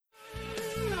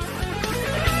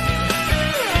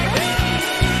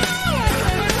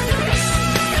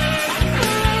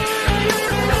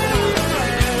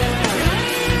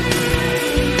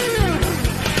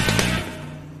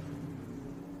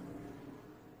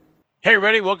Hey,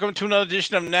 everybody, welcome to another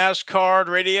edition of NASCAR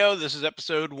Radio. This is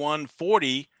episode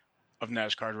 140 of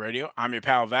NASCAR Radio. I'm your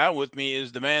pal Val. With me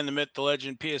is the man, the myth, the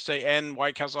legend, PSA, and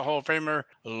White Castle Hall of Famer,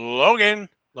 Logan.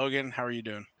 Logan, how are you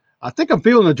doing? I think I'm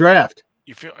feeling the draft.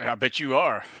 You feel? I bet you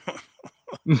are.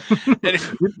 And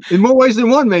if, In more ways than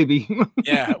one, maybe.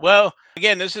 yeah, well,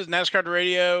 again, this is NASCAR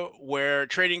Radio where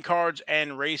trading cards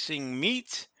and racing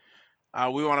meet.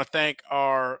 We want to thank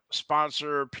our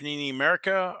sponsor, Panini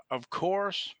America, of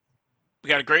course. We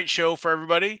got a great show for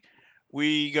everybody.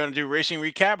 We going to do racing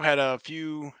recap. Had a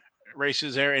few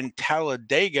races there in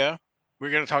Talladega.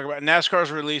 We're going to talk about NASCAR's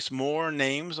released more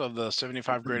names of the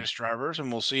 75 greatest drivers,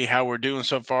 and we'll see how we're doing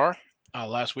so far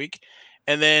last week.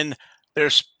 And then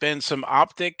there's been some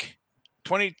Optic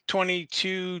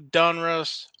 2022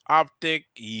 Donruss Optic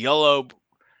yellow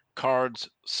cards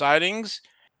sightings.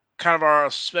 Kind of our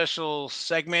special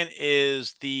segment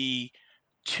is the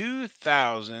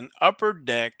 2000 Upper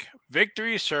Deck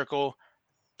Victory Circle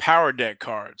PowerDeck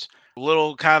cards. A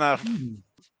little kind of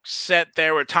set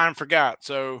there where time forgot.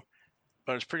 So,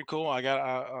 but it's pretty cool.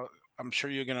 I'm sure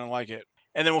you're gonna like it.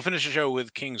 And then we'll finish the show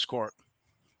with King's Court.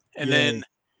 And Yay. then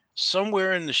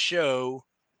somewhere in the show,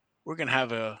 we're gonna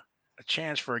have a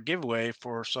chance for a giveaway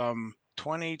for some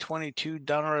 2022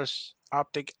 Donruss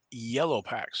Optic yellow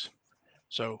packs.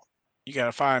 So you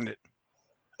gotta find it.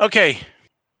 Okay.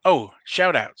 Oh,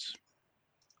 shout outs.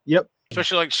 Yep.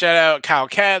 Especially like shout out Kyle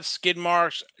Katz, Skid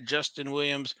Marks, Justin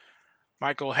Williams,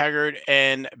 Michael Haggard,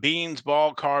 and Beans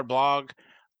Ball Card Blog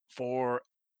for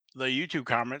the YouTube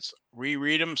comments. We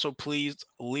read them, so please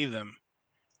leave them.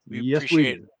 We Yes, we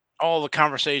appreciate do. all the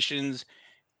conversations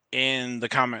in the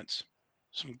comments.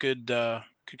 Some good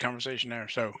conversation there.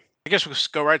 So I guess we'll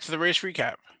just go right to the race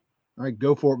recap. All right,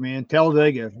 go for it, man.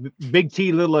 Talladega. Big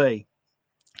T, little A.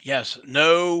 Yes,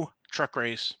 no truck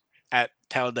race at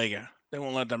Talladega. They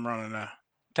won't let them run in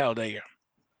Talladega.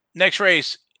 Next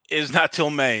race is not till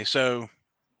May, so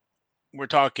we're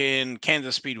talking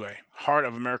Kansas Speedway, Heart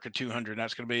of America 200.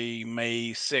 That's going to be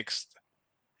May 6th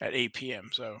at 8 p.m.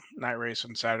 So night race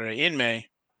on Saturday in May,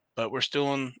 but we're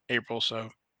still in April. So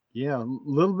Yeah, a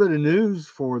little bit of news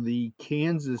for the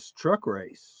Kansas truck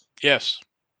race. yes,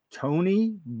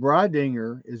 Tony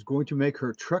Breidinger is going to make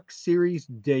her Truck Series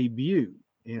debut,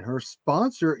 and her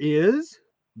sponsor is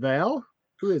Val.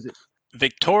 Who is it?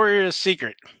 Victoria's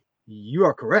Secret. You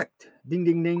are correct. Ding,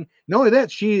 ding, ding. Not only that,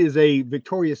 she is a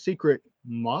Victoria's Secret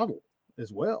model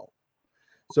as well.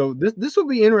 So this will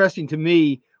be interesting to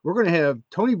me. We're going to have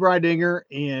Tony Breidinger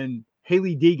and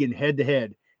Haley Deegan head to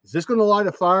head. Is this going to light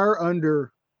a fire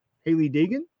under Haley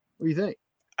Deegan? What do you think?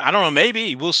 I don't know.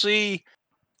 Maybe we'll see.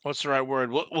 What's the right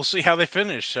word? We'll see how they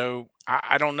finish. So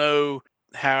I don't know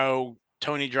how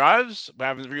Tony drives. I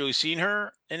haven't really seen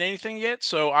her in anything yet.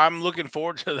 So I'm looking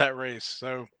forward to that race.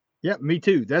 So Yeah, me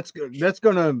too. It's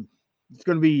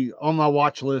gonna be on my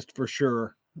watch list for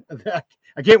sure.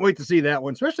 I can't wait to see that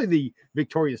one, especially the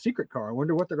Victoria's Secret car. I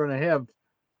wonder what they're going to have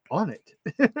on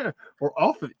it or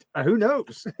off it. Who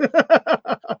knows?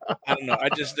 I don't know. I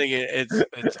just think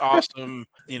it's awesome,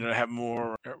 to have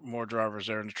more drivers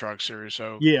there in the truck series.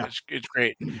 So Yeah, it's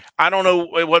great. I don't know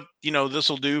what this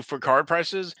will do for card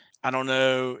prices. I don't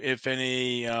know if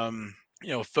any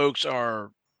folks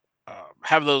are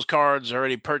have those cards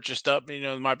already purchased up.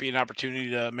 There might be an opportunity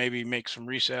to maybe make some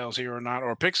resales here or not,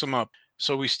 or pick some up.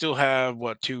 So we still have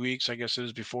 2 weeks, I guess it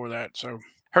is before that. So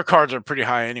her cards are pretty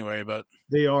high anyway, but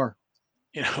they are.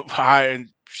 high, and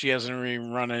she hasn't really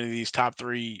run any of these top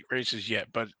three races yet,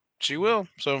 but she will.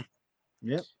 So,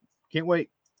 Yep. Can't wait.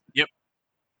 yep.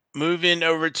 Moving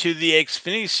over to the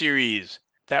Xfinity Series,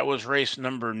 that was race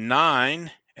number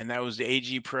 9, and that was the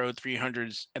AG Pro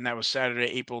 300s, and that was Saturday,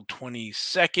 April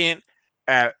 22nd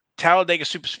at Talladega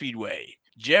Superspeedway.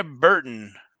 Jeb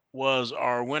Burton was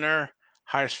our winner.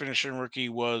 Highest finishing rookie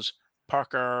was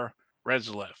Parker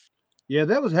Redsleff. Yeah,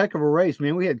 that was a heck of a race,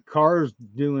 man. We had cars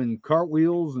doing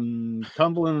cartwheels and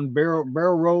tumbling and barrel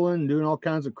rolling, and doing all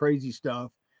kinds of crazy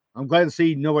stuff. I'm glad to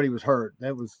see nobody was hurt.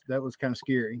 That was kind of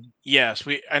scary. Yes,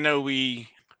 I know we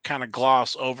kind of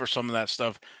gloss over some of that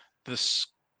stuff. This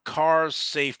car's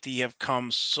safety have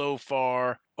come so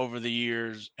far over the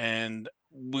years, and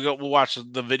we'll watch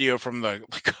the video from the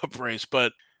Cup race,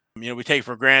 but we take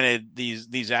for granted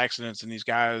these accidents, and these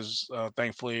guys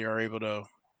thankfully are able to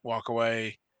walk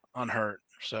away unhurt.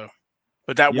 So,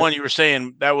 but that Yep. one you were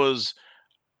saying, that was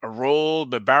a roll,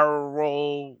 the barrel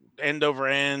roll, end over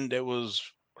end. It was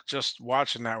just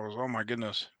watching that was, oh my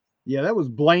goodness. Yeah, that was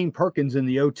Blaine Perkins in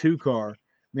the O2 car.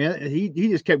 Man, he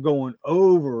just kept going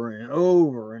over and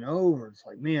over and over. It's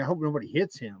like, man, I hope nobody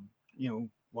hits him,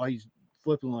 while he's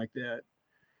flipping like that.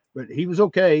 But he was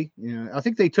okay. I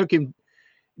think they took him.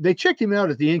 they checked him out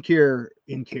at the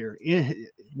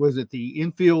was it the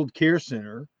infield care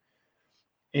center,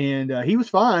 and he was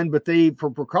fine, but for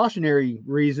precautionary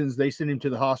reasons, they sent him to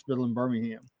the hospital in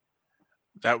Birmingham.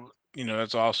 That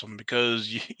that's awesome because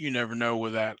you never know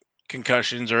with that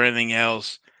concussions or anything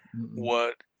else Mm-mm.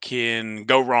 what can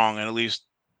go wrong, and at least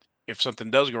if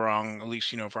something does go wrong, at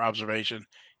least for observation,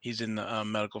 he's in the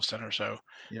medical center. So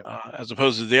Yep. as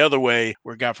opposed to the other way,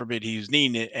 where God forbid he's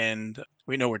needing it, and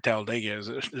we know where Talladega is.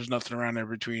 There's nothing around there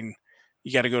between.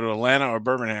 You got to go to Atlanta or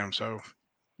Birmingham. So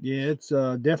Yeah, it's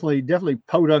definitely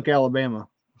Podunk, Alabama.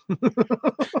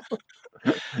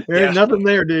 There's yeah. nothing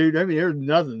there, dude. I mean, there's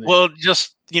nothing there. Well,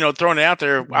 just throwing it out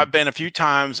there, I've been a few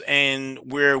times, and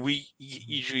where we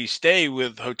usually stay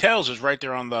with hotels is right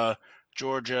there on the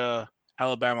Georgia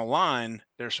Alabama line.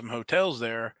 There's some hotels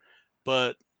there,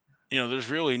 but there's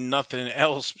really nothing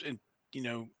else. You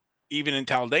know, even in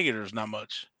Talladega, there's not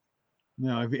much.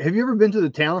 No, have you ever been to the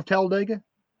town of Talladega?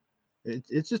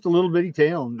 It's just a little bitty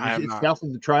town. I have It's not. south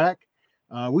of the track.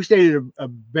 We stayed at a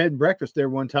bed and breakfast there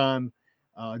one time.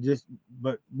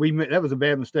 But that was a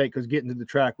bad mistake because getting to the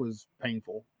track was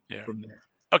painful Yeah. from there.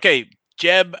 Okay,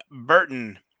 Jeb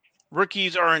Burton.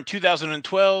 Rookies are in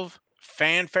 2012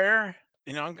 fanfare.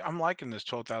 I'm liking this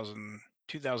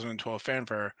 2012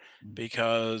 fanfare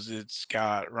because it's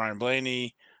got Ryan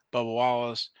Blaney, Bubba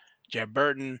Wallace, Jeb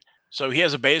Burton. So he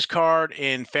has a base card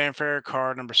in fanfare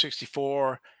card number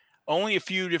 64. Only a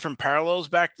few different parallels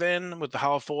back then with the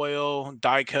hollow foil,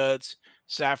 die cuts,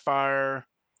 sapphire,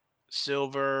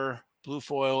 silver, blue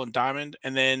foil, and diamond.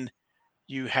 And then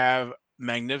you have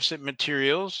magnificent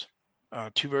materials,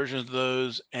 two versions of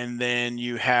those, and then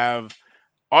you have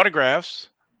autographs,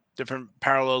 different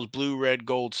parallels: blue, red,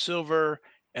 gold, silver,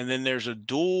 and then there's a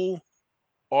dual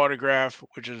autograph,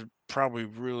 which is probably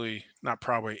really not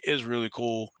probably is really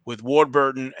cool with Ward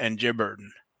Burton and Jib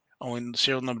Burton, only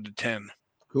serial number to 10,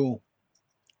 Cool.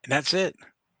 and that's it.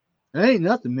 That ain't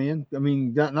nothing, man. I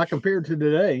mean, not compared to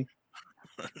today.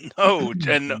 No,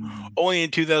 and only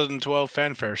in 2012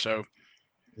 fanfare.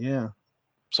 Yeah.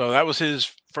 So that was his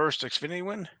first Xfinity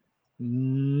win.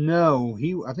 No,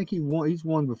 I think he won. He's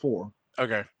won before.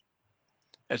 Okay,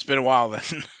 it's been a while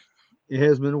then. It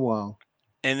has been a while.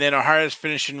 And then our highest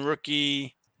finishing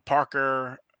rookie,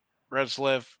 Parker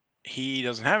Redsliff, he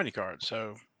doesn't have any cards.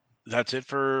 So that's it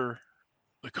for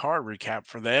the card recap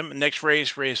for them. Next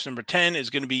race number 10, is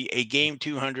going to be a Game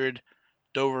 200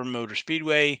 Dover Motor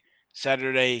Speedway,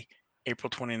 Saturday, April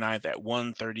 29th at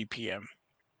 1:30 p.m.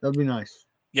 That'd be nice.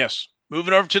 Yes.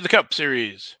 Moving over to the Cup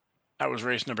Series. That was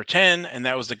race number 10, and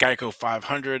that was the Geico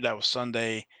 500. That was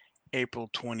Sunday, April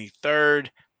 23rd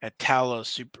at Talladega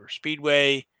Super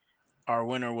Speedway. Our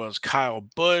winner was Kyle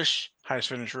Busch. Highest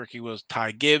finished rookie was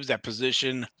Ty Gibbs at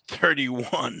position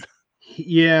 31.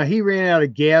 Yeah, he ran out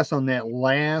of gas on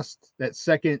that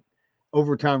second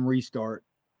overtime restart.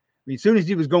 I mean, as soon as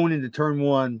he was going into turn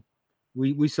one,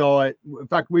 we saw it. In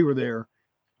fact, we were there,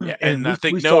 Yeah, and and I we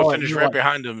think Noah saw it. finished right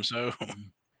behind him. So,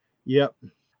 Yep,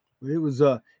 it was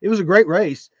a great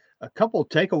race. A couple of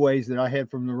takeaways that I had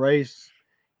from the race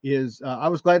is I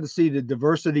was glad to see the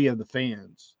diversity of the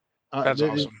fans. that's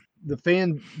awesome. The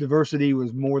fan diversity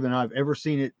was more than I've ever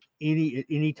seen it at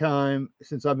any time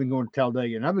since I've been going to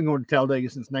Talladega, and I've been going to Talladega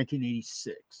since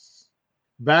 1986.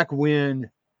 Back when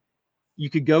you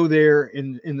could go there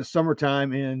in the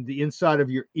summertime and the inside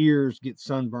of your ears get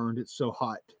sunburned. It's so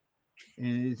hot,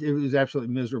 and it was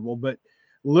absolutely miserable. But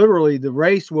literally, the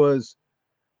race was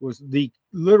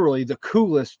literally the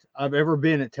coolest I've ever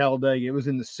been at Talladega. It was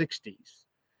in the 60s,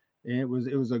 and it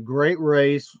was a great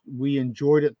race. We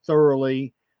enjoyed it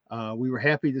thoroughly. We were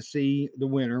happy to see the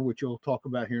winner, which you'll talk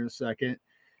about here in a second.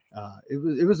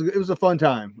 It was a fun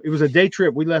time. It was a day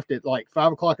trip. We left at like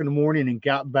 5 o'clock in the morning and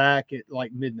got back at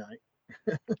like midnight.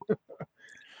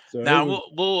 So it Now was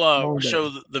we'll a long day. show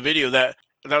the video that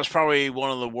was probably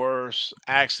one of the worst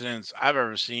accidents I've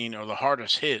ever seen, or the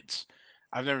hardest hits.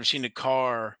 I've never seen a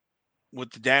car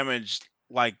with the damage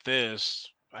like this,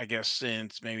 I guess,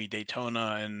 since maybe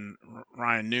Daytona and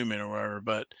Ryan Newman or whatever.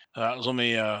 But let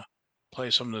me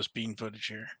play some of this bean footage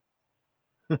here.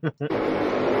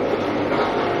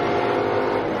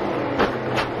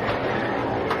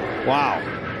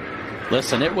 Wow.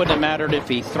 Listen, it wouldn't have mattered if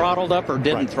he throttled up or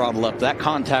didn't throttle up. That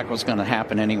contact was going to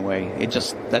happen anyway.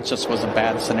 That just was a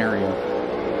bad scenario.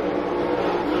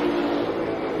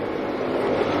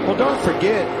 Well, don't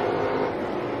forget.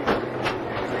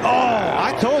 Oh,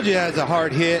 I told you that was a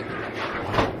hard hit.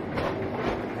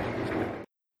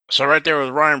 So right there with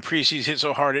Ryan Preece, he's hit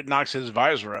so hard it knocks his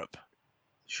visor up.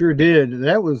 Sure did.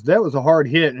 That was a hard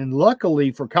hit, and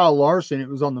luckily for Kyle Larson, it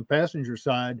was on the passenger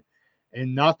side,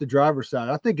 and not the driver's side.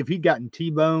 I think if he'd gotten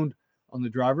T-boned on the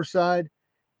driver's side,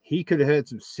 he could have had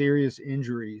some serious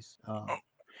injuries.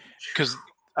 Because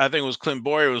I think it was Clint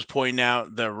Boyer was pointing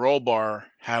out the roll bar,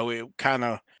 how it kind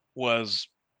of was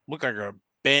looked like a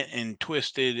bent and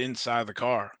twisted inside the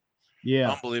car.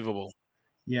 Yeah, Unbelievable.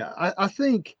 yeah. I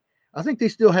think they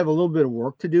still have a little bit of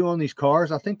work to do on these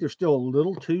cars. I think they're still a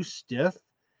little too stiff.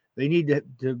 They need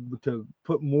to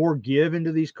put more give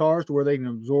into these cars to where they can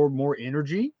absorb more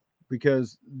energy,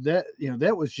 because that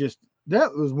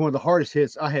was one of the hardest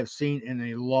hits I have seen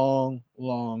in a long,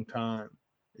 long time.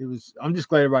 I'm just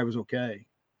glad everybody was okay.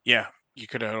 Yeah, you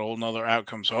could have had a whole nother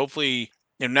outcome. So hopefully,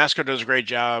 NASCAR does a great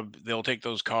job. They'll take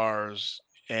those cars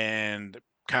and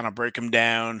kind of break them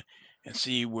down and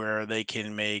see where they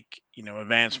can make,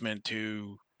 advancement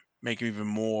to make them even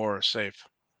more safe.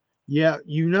 Yeah,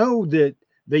 you know that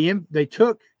they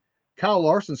took Kyle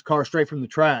Larson's car straight from the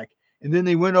track, and then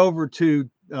they went over to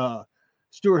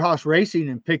Stewart Haas Racing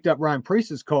and picked up Ryan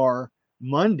Priest's car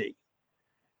Monday.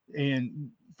 And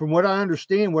from what I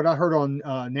understand, what I heard on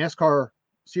NASCAR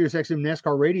Sirius XM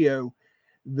NASCAR radio,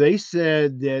 they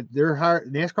said that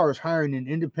NASCAR is hiring an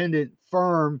independent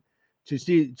firm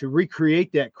to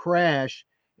recreate that crash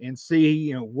and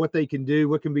see what they can do,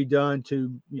 what can be done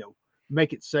to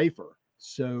make it safer.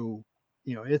 So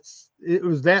it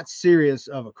was that serious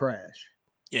of a crash.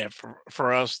 Yeah,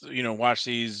 for us, watch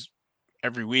these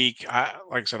every week. Like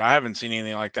I said, I haven't seen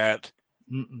anything like that.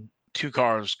 Mm-mm. Two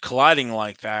cars colliding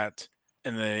like that,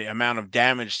 and the amount of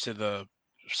damage to the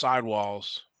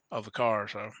sidewalls of the car.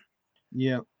 So,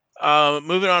 Yeah,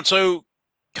 moving on. So,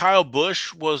 Kyle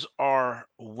Busch was our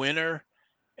winner,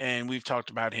 and we've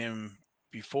talked about him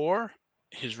before.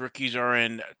 His rookies are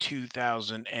in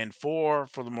 2004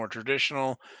 for the more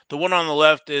traditional. The one on the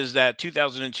left is that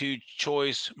 2002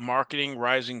 Choice Marketing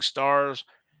Rising Stars.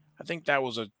 I think that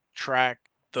was a track,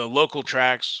 the local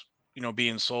tracks,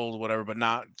 being sold, whatever, but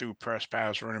not through Press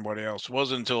Pass or anybody else. It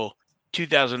wasn't until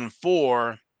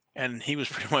 2004, and he was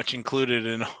pretty much included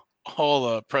in all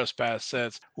the Press Pass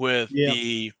sets with yeah,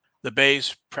 the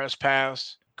base Press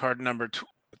Pass card number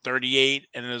 38,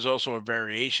 and there's also a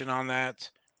variation on that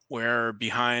where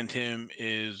behind him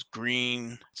is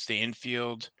green. It's the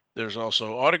infield. There's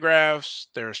also autographs.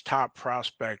 There's top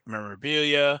prospect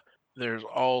memorabilia. There's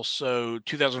also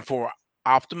 2004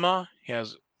 Optima. He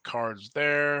has cards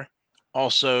there.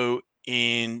 Also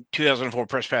in 2004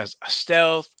 Press Pass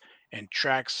Stealth and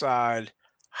Trackside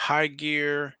High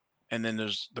Gear. And then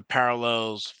there's the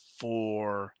parallels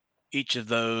for each of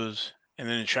those. And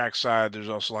then in Trackside, there's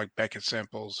also like Beckett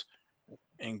samples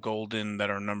and Golden that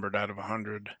are numbered out of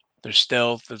 100. There's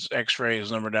Stealth, there's X-Ray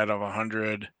is numbered out of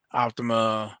 100.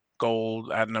 Optima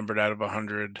Gold numbered out of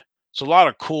 100. So a lot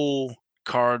of cool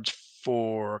cards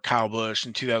for Kyle Busch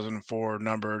in 2004,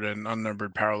 numbered and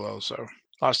unnumbered parallels. So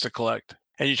lots to collect.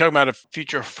 And you're talking about a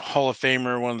future Hall of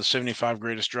Famer, one of the 75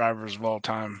 greatest drivers of all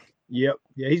time. yep,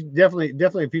 yeah. He's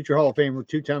definitely a future Hall of Famer,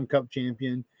 2-time Cup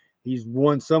champion. He's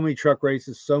won so many truck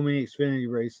races, so many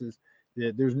Xfinity races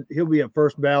that he'll be a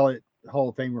first ballot Hall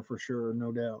of Famer for sure,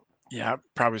 no doubt. Yeah, I'd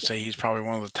probably say he's probably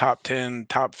one of the top 10,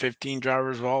 top 15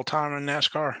 drivers of all time in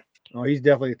NASCAR. Oh, he's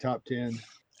definitely a top 10.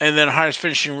 And then highest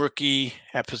finishing rookie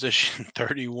at position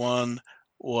 31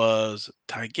 was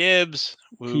Ty Gibbs.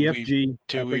 TFG.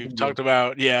 We've talked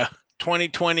about,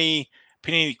 2020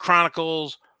 Panini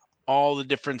Chronicles, all the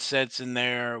different sets in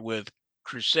there with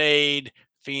Crusade,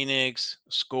 Phoenix,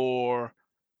 Score,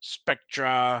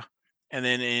 Spectra, and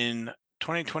then in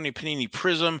 2020 Panini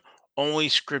Prism, only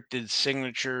scripted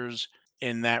signatures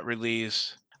in that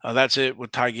release. That's it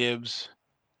with Ty Gibbs.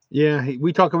 Yeah,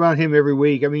 we talk about him every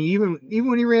week. I mean, even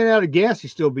when he ran out of gas, he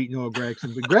still beat Noah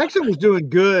Gragson. But Gragson was doing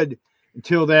good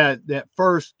until that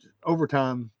first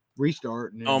overtime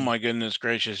restart. And Oh my goodness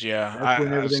gracious! Yeah, that's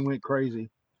when everything went crazy.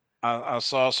 I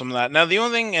saw some of that. Now the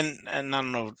only thing, and I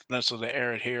don't know necessarily to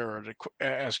air it here or to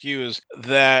ask you, is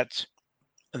that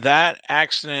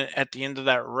accident at the end of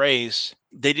that race,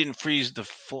 they didn't freeze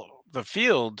the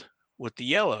field with the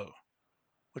yellow,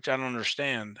 which I don't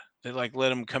understand. They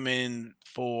let him come in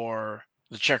for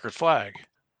the checkered flag.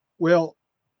 Well,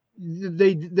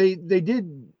 they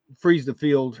did freeze the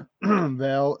field,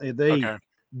 Val. Okay.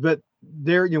 But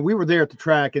there, we were there at the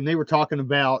track, and they were talking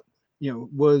about,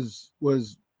 was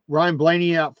Ryan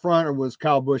Blaney out front or was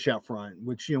Kyle Busch out front?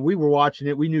 Which we were watching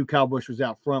it. We knew Kyle Busch was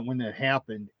out front when that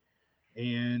happened,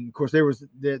 and of course there was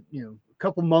that a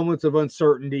couple moments of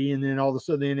uncertainty, and then all of a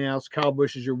sudden they announced Kyle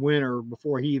Busch is your winner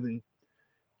before he even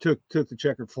took the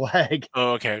checkered flag.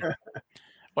 Oh, okay.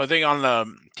 Well, I think on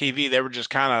the TV they were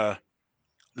just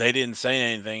they didn't say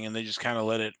anything, and they just kind of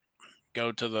let it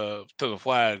go to the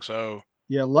flag. So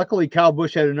Yeah, luckily Kyle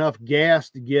Busch had enough gas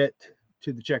to get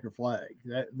to the checker flag.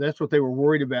 That's what they were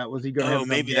worried about. Was he going to have Oh, enough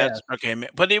maybe that's gas? okay.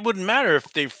 But it wouldn't matter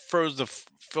if they froze the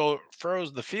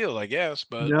field, I guess.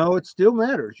 But No, it still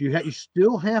matters. You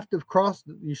still have to cross.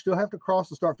 You still have to cross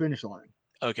the start finish line.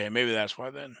 okay, maybe that's why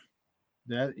then.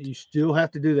 That you still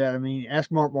have to do that. I mean,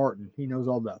 ask Mark Martin. He knows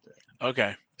all about that.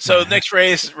 Okay. So next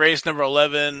race number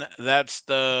 11. That's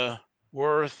the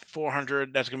Worth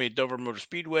 400. That's going to be at Dover Motor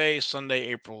Speedway, Sunday,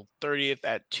 April 30th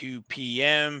at 2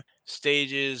 p.m.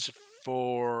 Stages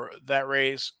for that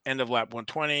race: end of lap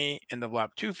 120, end of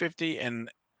lap 250,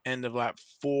 and end of lap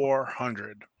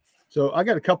 400. So I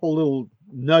got a couple little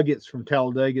nuggets from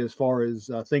Talladega as far as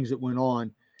things that went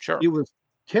on. Sure. It was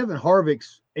Kevin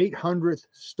Harvick's 800th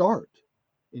start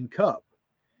in Cup,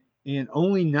 and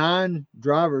only 9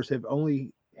 drivers have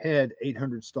only had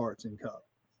 800 starts in Cup.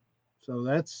 So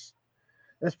that's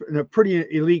a pretty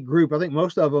elite group. I think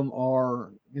most of them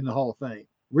are in the Hall of Fame.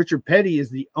 Richard Petty is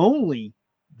the only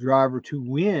driver to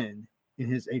win in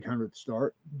his 800th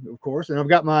start, of course. And I've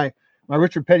got my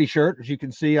Richard Petty shirt, as you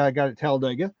can see, I got at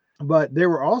Talladega. But there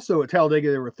were also at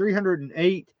Talladega, there were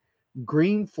 308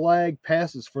 green flag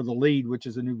passes for the lead, which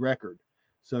is a new record.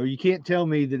 So you can't tell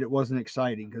me that it wasn't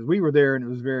exciting, because we were there and it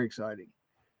was very exciting.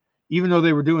 Even though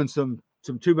they were doing some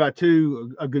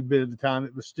 2x2 a good bit of the time,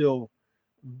 it was still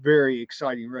very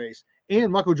exciting race.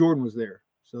 And Michael Jordan was there,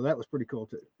 so that was pretty cool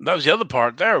too. That was the other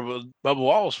part there. Bubba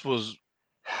Wallace was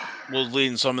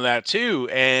leading some of that too,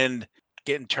 and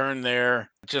getting turned there.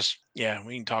 Just yeah,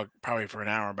 we can talk probably for an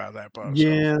hour about that. But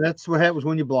Yeah, that's what happens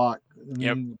when you block. I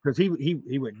Yep. mean, because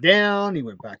he went down, he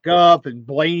went back up, and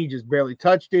Blaney just barely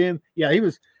touched him. Yeah, he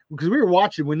was, because we were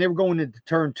watching when they were going into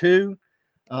turn 2.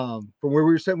 From where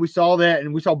we were sitting, we saw that,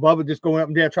 and we saw Bubba just going up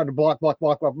and down trying to block,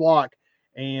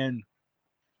 and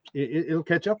it'll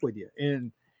catch up with you.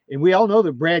 And we all know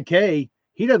that Brad Kay,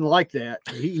 he doesn't like that.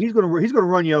 He's gonna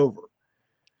run you over.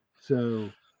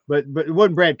 So, but it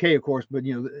wasn't Brad Kay, of course. But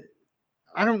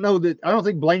I don't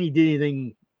think Blaney did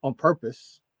anything on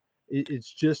purpose.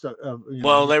 It's just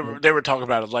well, they were talking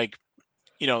about it like,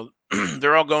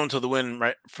 they're all going to the win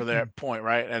right for that point,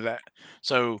 right? And that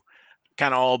so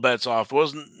kind of all bets off.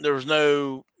 There was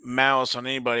no malice on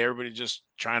anybody. Everybody just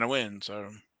trying to win. So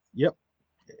yep.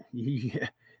 Yeah.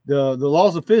 The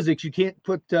laws of physics, you can't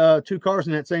put 2 cars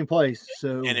in that same place.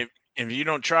 So and if you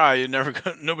don't try,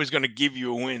 nobody's going to give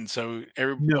you a win. So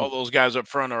all those guys up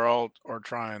front are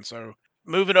trying. So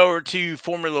moving over to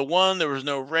Formula One, there was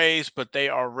no race, but they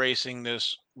are racing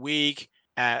this week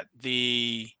at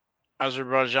the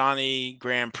Azerbaijani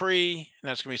Grand Prix, and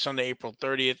that's going to be Sunday, April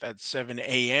 30th at 7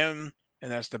 a.m.,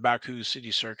 and that's the Baku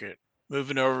City Circuit.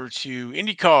 Moving over to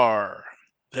IndyCar,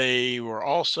 they were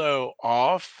also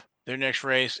off. Their next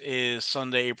race is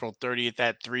Sunday, April 30th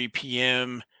at 3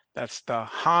 p.m. That's the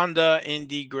Honda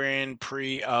Indy Grand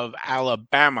Prix of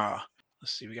Alabama.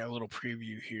 Let's see, we got a little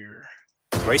preview here.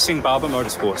 Racing Barber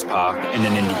Motorsports Park in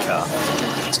an Indy car.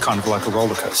 It's kind of like a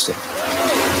roller coaster.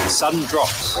 Sudden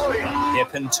drops,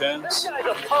 hairpin turns,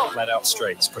 flat out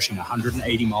straights pushing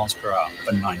 180 miles per hour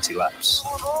for 90 laps.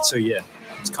 So yeah,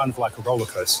 it's kind of like a roller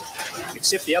coaster,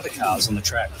 except the other cars on the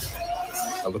track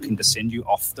are looking to send you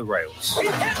off the rails.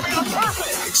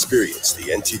 Experience the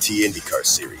NTT IndyCar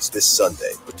Series this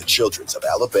Sunday with the Children's of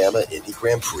Alabama Indy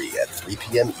Grand Prix at 3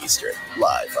 p.m. Eastern,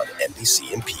 live on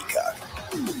NBC and Peacock.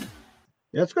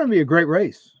 Yeah, it's going to be a great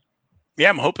race. Yeah,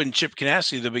 I'm hoping Chip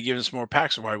Ganassi, they'll be giving us more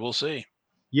packs away. We'll see.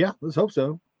 Yeah, let's hope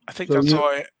so. I think that's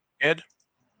all Ed.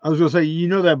 I was going to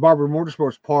say, that Barber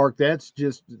Motorsports Park, I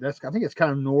think it's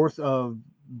kind of north of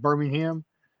Birmingham.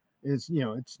 It's,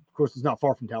 of course, it's not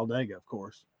far from Talladega, of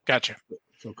course. Gotcha.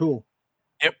 So cool.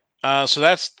 Yep. So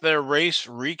that's their race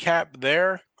recap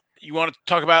there. You want to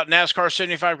talk about NASCAR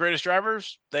 75 greatest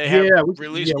drivers? They have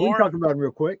released more. We can talk about them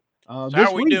real quick. So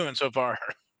how are we doing so far?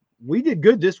 We did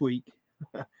good this week.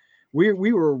 we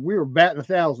were batting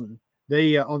 1,000.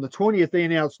 They on the 20th they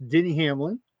announced Denny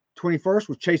Hamlin. 21st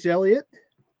was Chase Elliott.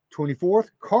 24th,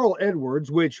 Carl Edwards,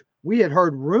 which we had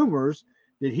heard rumors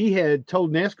that he had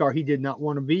told NASCAR he did not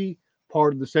want to be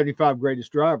part of the 75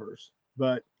 greatest drivers,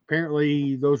 but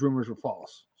apparently those rumors were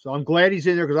false. So I'm glad he's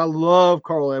in there because I love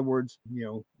Carl Edwards.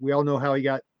 We all know how he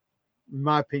got, in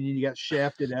my opinion, he got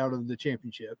shafted out of the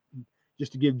championship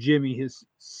just to give Jimmy his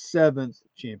 7th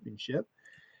championship.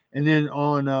 And then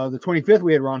on the 25th,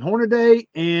 we had Ron Hornaday,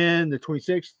 and the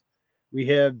 26th, we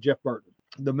have Jeff Burton,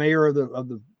 the mayor of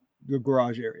the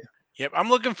garage area. Yep, I'm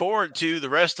looking forward to the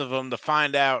rest of them to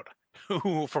find out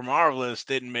who from our list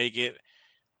didn't make it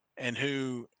and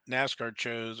who NASCAR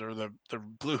chose, or the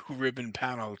blue ribbon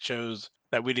panel chose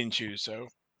that we didn't choose. So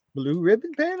blue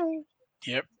ribbon panel.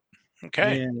 Yep.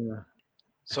 Okay. Yeah.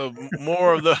 So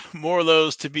more of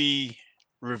those to be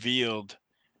revealed.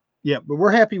 Yeah, but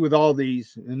we're happy with all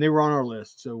these, and they were on our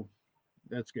list, so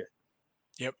that's good.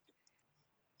 Yep.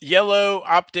 Yellow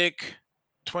Optic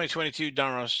 2022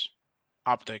 Donruss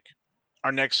Optic.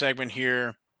 Our next segment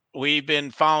here. We've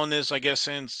been following this, I guess,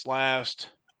 since last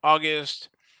August.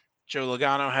 Joe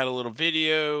Logano had a little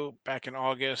video back in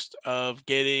August of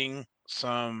getting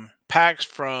some packs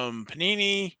from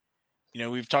Panini.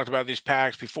 We've talked about these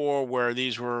packs before where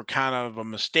these were kind of a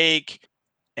mistake,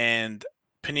 and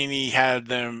Panini had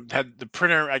the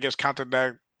printer, I guess, contacted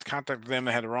them.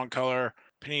 They had the wrong color.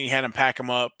 Panini had them pack them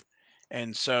up,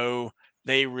 and so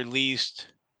they released,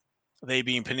 they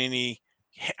being Panini,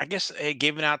 I guess they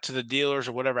gave it out to the dealers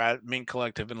or whatever at Mint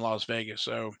Collective in Las Vegas.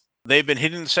 So they've been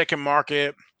hitting the second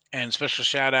market, and special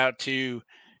shout out to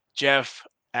Jeff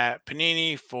at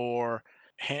Panini for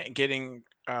getting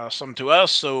some to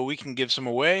us so we can give some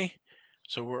away.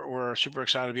 So we're super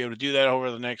excited to be able to do that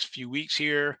over the next few weeks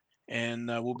here, and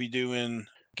we'll be doing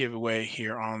giveaway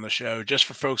here on the show just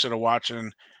for folks that are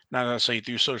watching, not necessarily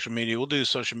through social media. We'll do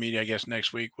social media, I guess,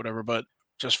 next week, whatever, but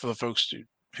just for the folks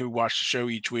who watch the show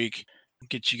each week,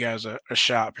 get you guys a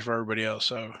shot before everybody else.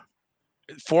 So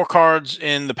 4 cards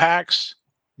in the packs.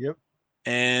 Yep.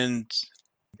 And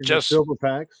And just silver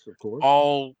packs, of course.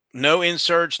 all, no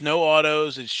inserts, no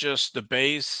autos. It's just the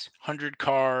base 100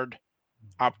 card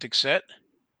Optic set.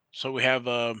 So we have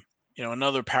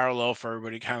another parallel for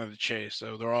everybody kind of to chase.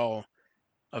 So they're all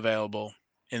available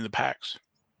in the packs.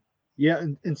 Yeah,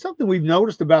 and something we've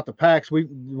noticed about the packs, the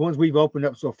ones we've opened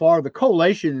up so far, the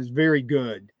collation is very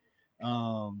good.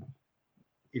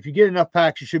 If you get enough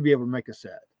packs, you should be able to make a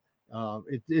set.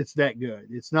 It's that good.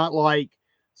 It's not like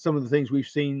some of the things we've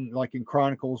seen, like in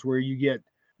Chronicles, where you get,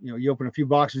 you open a few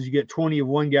boxes, you get 20 of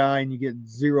one guy and you get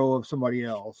 0 of somebody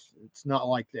else. It's not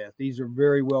like that. These are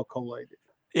very well collated.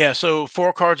 Yeah, so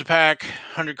 4 cards a pack,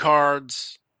 100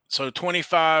 cards. So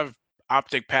 25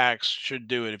 Optic packs should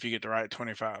do it if you get the right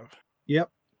 25. Yep.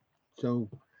 So,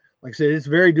 like I said, it's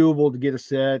very doable to get a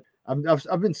set.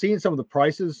 I've been seeing some of the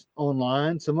prices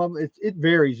online. Some of them, it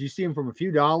varies. You see them from a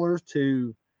few dollars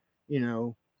to,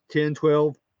 $10,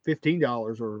 $12,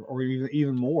 $15 or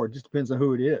even more. It just depends on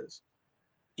who it is.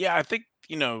 Yeah, I think,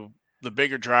 the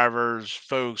bigger drivers,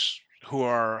 folks who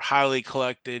are highly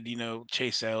collected,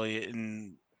 Chase Elliott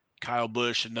and Kyle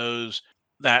Busch and those,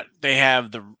 that they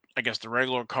have I guess the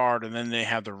regular card, and then they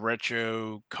have the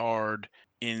retro card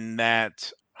in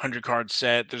that 100 card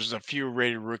set. There's a few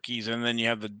rated rookies, and then you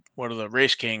have what are the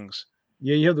Race Kings?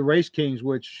 Yeah, you have the Race Kings,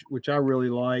 which I really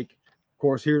like. Of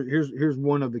course, here's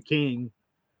one of the King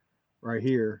right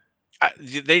here.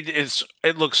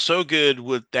 It looks so good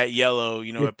with that yellow,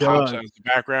 it pops out as the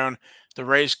background. The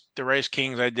Race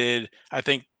Kings I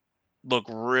think look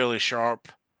really sharp.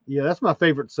 Yeah, that's my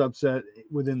favorite subset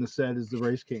within the set is the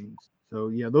Race Kings. So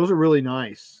yeah, those are really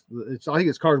nice. I think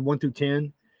it's cards 1 through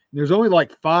 10. There's only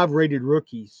like 5 rated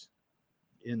rookies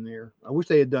in there. I wish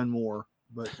they had done more,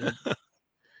 but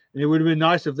it would have been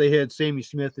nice if they had Sammy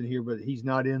Smith in here, but he's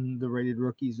not in the rated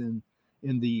rookies in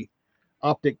the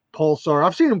Optic Pulsar.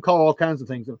 I've seen them call all kinds of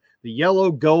things. The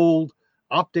yellow gold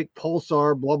Optic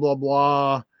Pulsar, blah blah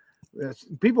blah.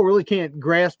 People really can't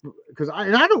grasp because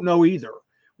I don't know either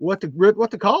what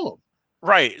to call them.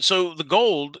 Right. So the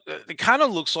gold, it kind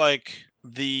of looks like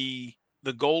the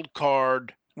gold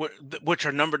card, which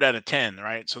are numbered out of 10,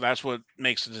 right? So that's what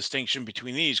makes the distinction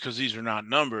between these, because these are not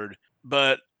numbered.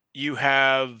 But you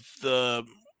have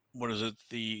what is it?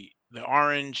 The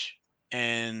orange,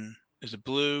 and is it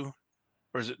blue,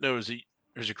 or is it no?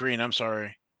 There's a green. I'm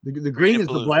sorry. The green is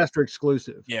the Blaster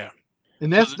exclusive. Yeah.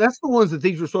 And that's the ones that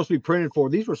these were supposed to be printed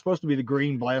for. These were supposed to be the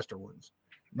green Blaster ones.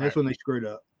 And that's when they screwed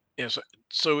up. Yes.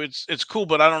 So it's cool,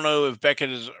 but I don't know if Beckett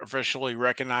has officially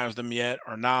recognized them yet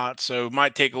or not. So it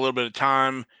might take a little bit of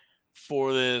time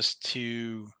for this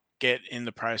to get in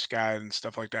the price guide and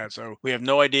stuff like that. So we have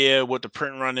no idea what the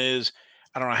print run is.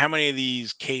 I don't know how many of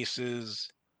these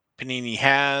cases Panini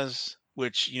has,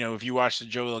 which, if you watch the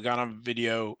Joe Logano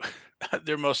video,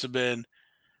 there must have been,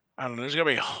 I don't know, there's going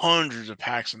to be hundreds of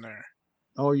packs in there.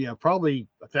 Oh, yeah, probably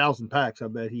 1,000 packs, I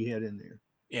bet he had in there.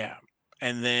 Yeah.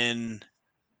 And then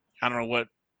I don't know what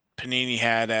Panini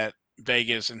had at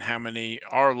Vegas and how many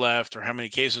are left or how many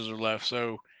cases are left.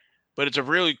 So, but it's a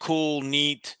really cool,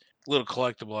 neat little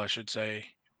collectible, I should say,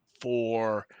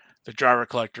 for the driver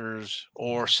collectors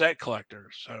or set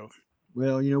collectors. So,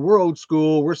 well, we're old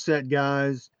school. We're set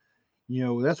guys.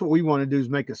 That's what we want to do is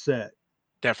make a set.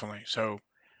 Definitely. So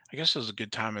I guess this is a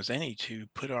good time as any to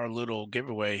put our little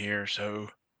giveaway here. So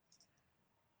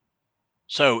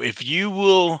if you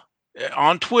will,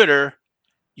 on Twitter,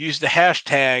 use the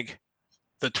hashtag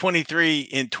the 23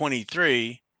 in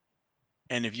 23,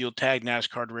 and if you'll tag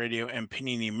NASCAR Radio and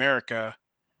Panini America,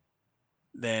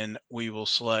 then we will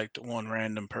select one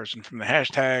random person from the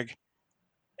hashtag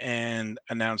and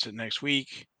announce it next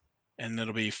week. And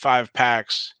it'll be 5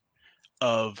 packs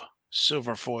of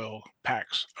silver foil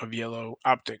packs of yellow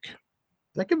Optic.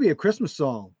 That could be a Christmas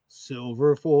song.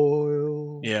 Silver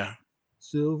foil. Yeah.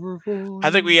 Silver foil.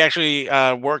 I think we actually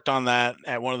worked on that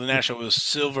at one of the national. It was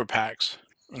silver packs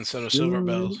instead of silver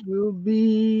bells. It will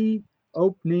be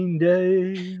opening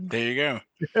day. There you go.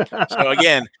 So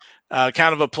again,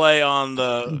 kind of a play on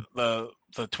the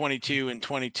 22 and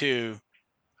 22.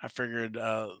 I figured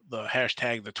the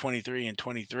hashtag the 23 and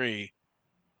 23,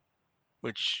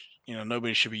 which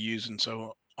nobody should be using.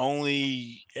 So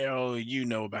only you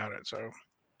know about it. So,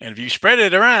 and if you spread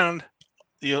it around,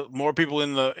 more people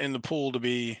in the pool to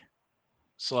be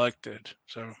selected.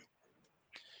 So,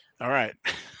 all right.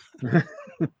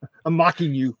 I'm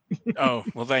mocking you. Oh,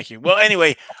 well, thank you. Well,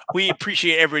 anyway, we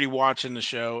appreciate everybody watching the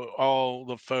show, all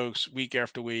the folks week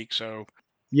after week. So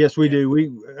yes, we do.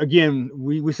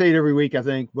 We say it every week, I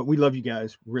think, but we love you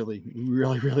guys. Really, we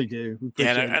really do. We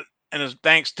appreciate it. And it's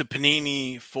thanks to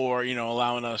Panini for,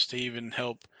 allowing us to even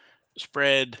help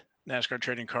spread NASCAR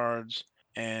trading cards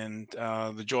and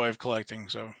the joy of collecting.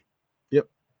 So, yep.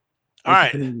 All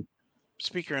right.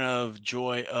 Speaking of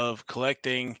joy of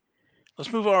collecting,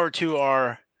 let's move over to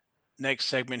our next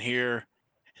segment here.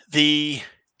 The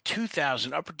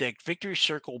 2000 Upper Deck Victory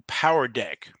Circle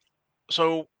PowerDeck.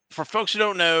 So for folks who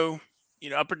don't know,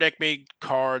 Upper Deck made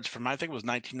cards from, I think it was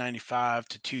 1995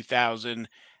 to 2000.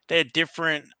 They had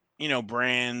different,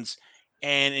 brands.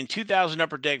 And in 2000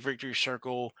 Upper Deck Victory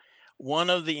Circle, one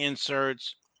of the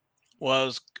inserts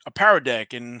was a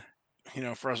PowerDeck. And,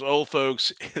 for us old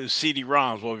folks, it was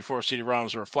CD-ROMs. Well, before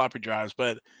CD-ROMs were floppy drives,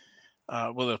 but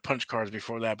the punch cards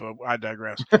before that, but I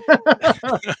digress.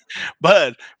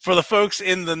 But for the folks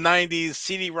in the 90s,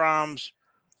 CD-ROMs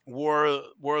were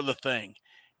the thing.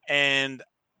 And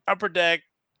Upper Deck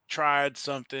tried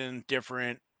something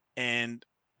different, and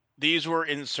these were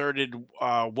inserted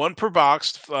one per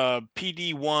box.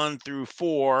 PD 1 through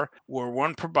 4 were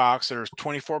one per box. There's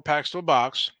 24 packs to a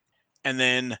box. And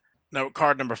then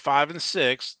card number 5 and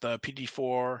 6, the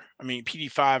PD5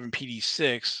 and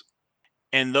PD6,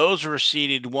 and those were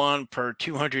seeded one per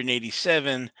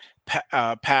 287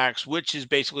 packs, which is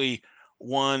basically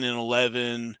 1 in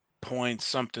 11 point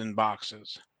something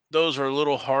boxes. Those are a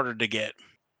little harder to get.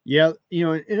 Yeah,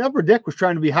 and Upper Deck was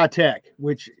trying to be high tech,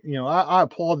 which I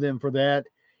applaud them for that.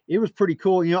 It was pretty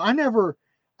cool. I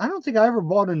don't think I ever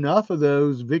bought enough of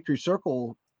those Victory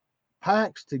Circle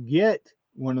packs to get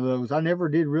one of those. I never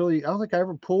did really. I don't think I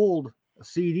ever pulled a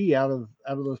CD out of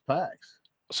those packs.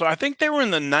 So I think they were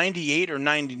in the 98 or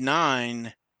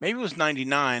 99, maybe it was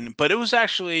 99, but it was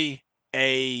actually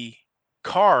a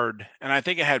card, and I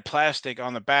think it had plastic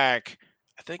on the back.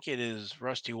 I think it is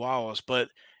Rusty Wallace, but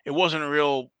it wasn't a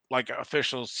real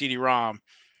official CD-ROM.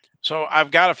 So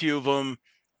I've got a few of them,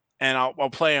 and I'll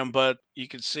play them, but you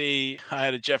can see I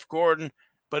had a Jeff Gordon,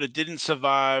 but it didn't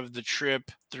survive the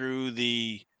trip through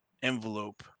the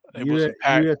envelope. It wasn't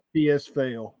packed. USPS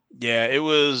fail. Yeah, it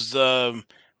was,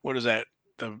 what is that?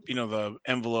 The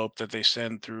envelope that they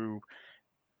send through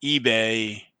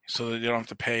eBay so that you don't have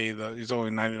to pay it's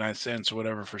only 99 cents or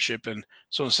whatever for shipping.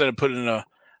 So instead of putting a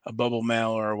bubble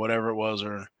mail or whatever it was,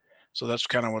 so that's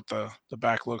kind of what the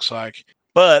back looks like.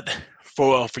 But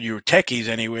for you techies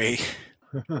anyway,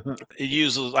 it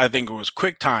uses, I think it was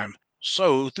QuickTime.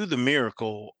 So through the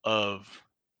miracle of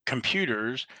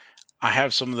computers, I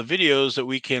have some of the videos that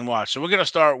we can watch. So we're going to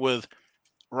start with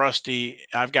Rusty.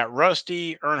 I've got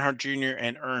Rusty, Earnhardt Jr.,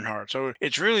 and Earnhardt. So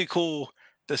it's really cool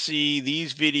to see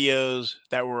these videos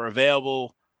that were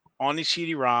available on these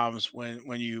CD-ROMs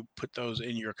when you put those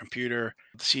in your computer.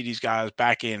 See these guys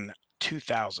back in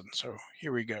 2000. So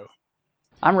here we go.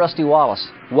 I'm Rusty Wallace.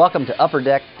 Welcome to Upper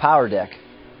Deck PowerDeck.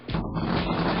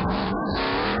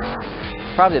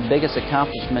 Probably the biggest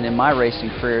accomplishment in my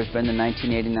racing career has been the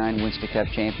 1989 Winston Cup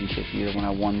Championship year when I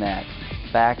won that.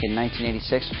 Back in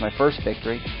 1986 was my first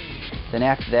victory. Then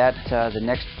after that, the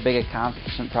next big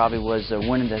accomplishment probably was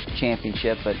winning the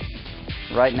championship. But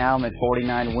right now I'm at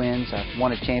 49 wins. I've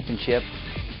won a championship.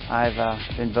 I've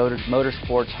been voted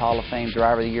Motorsports Hall of Fame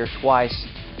Driver of the Year twice.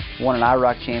 Won an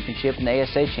IROC championship and the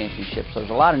ASA championship. So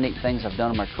there's a lot of neat things I've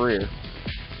done in my career,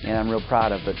 and I'm real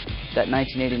proud of. But that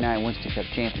 1989 Winston Cup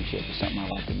championship is something I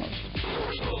like the most.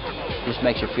 Just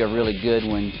makes you feel really good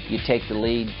when you take the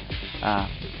lead.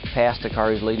 Past the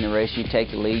car who's leading the race, you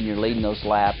take the lead and you're leading those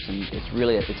laps, and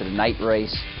it's a night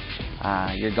race.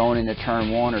 You're going into turn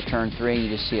 1 or turn 3 and you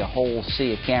just see a whole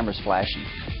sea of cameras flashing.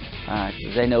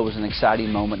 They know it was an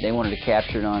exciting moment. They wanted to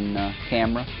capture it on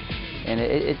camera, and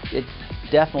it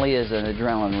definitely is an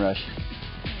adrenaline rush.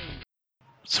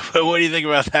 So what do you think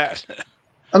about that?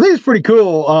 I think it's pretty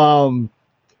cool.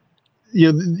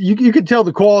 You could tell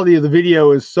the quality of the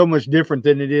video is so much different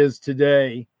than it is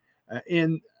today.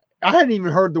 And I hadn't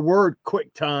even heard the word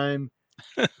QuickTime,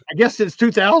 I guess, since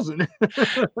 2000.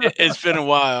 It's been a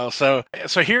while. So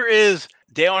here is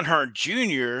Dale Earnhardt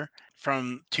Jr.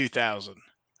 from 2000,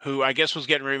 who I guess was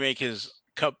getting ready to make his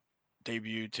Cup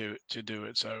debut to do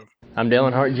it. So I'm Dale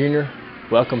Earnhardt Jr.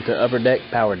 Welcome to Upper Deck,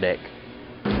 PowerDeck.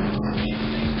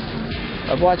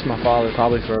 I've watched my father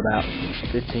probably for about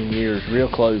 15 years, real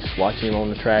close, watching him on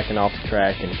the track and off the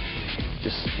track, and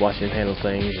just watching him handle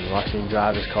things and watching him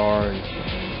drive his car and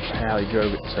how he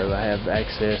drove it. So I have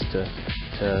access to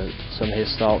some of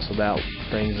his thoughts about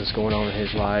things that's going on in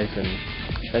his life, and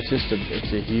that's just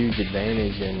it's a huge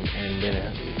advantage and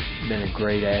been a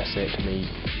great asset to me.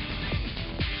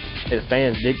 The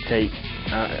fans dictate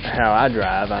how I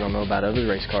drive. I don't know about other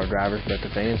race car drivers, but the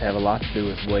fans have a lot to do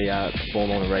with the way I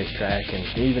perform on the racetrack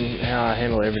and even how I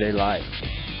handle everyday life.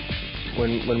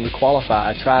 When we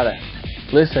qualify, I try to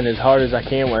listen as hard as I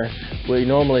can. Where we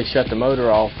normally shut the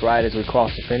motor off right as we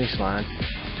cross the finish line,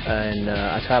 and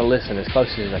I try to listen as close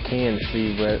as I can to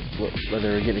see whether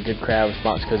we're getting a good crowd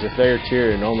response, because if they're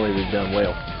cheering, normally we've done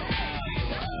well.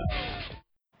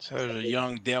 So there's a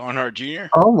young Dale Earnhardt Jr.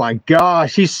 Oh my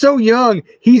gosh, he's so young.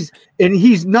 He's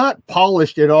not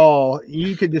polished at all.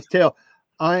 You could just tell.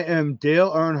 I am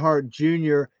Dale Earnhardt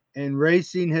Jr. and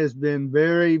racing has been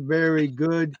very, very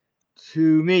good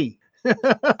to me.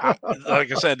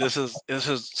 Like I said, this is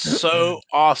so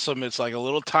awesome. It's like a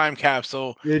little time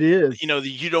capsule. It is.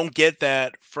 You don't get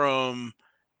that from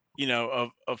a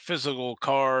physical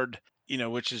card,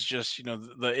 which is just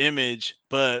the image,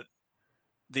 but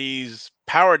these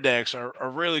power decks are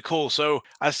really cool. So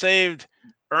I saved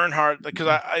Earnhardt because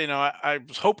I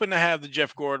was hoping to have the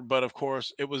Jeff Gordon, but of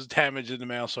course it was damaged in the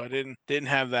mail, so I didn't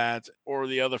have that or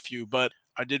the other few. But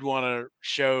I did want to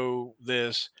show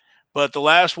this. But the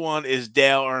last one is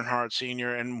Dale Earnhardt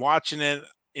Sr. And watching it,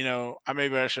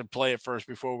 maybe I should play it first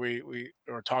before we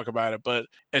talk about it. But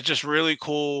it's just really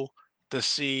cool to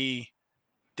see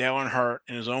Dale Earnhardt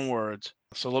in his own words.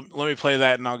 So let me play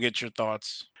that, and I'll get your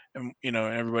thoughts. And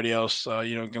everybody else,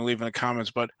 can leave in the comments.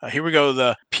 But here we go,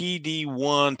 the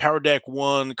PD1 PowerDeck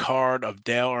 1 card of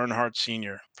Dale Earnhardt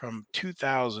Sr. from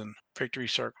 2000 Victory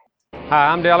Circle. Hi,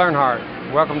 I'm Dale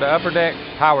Earnhardt. Welcome to Upper Deck,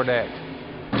 PowerDeck.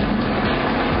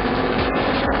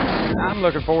 I'm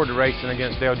looking forward to racing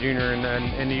against Dale Jr.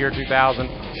 in the year 2000,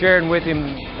 sharing with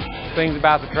him things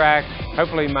about the track.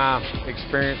 Hopefully my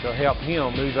experience will help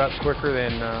him move up quicker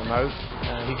than most.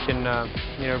 He can,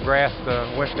 grasp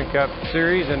the Winston Cup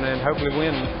Series and then hopefully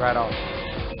win right off.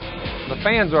 The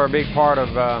fans are a big part of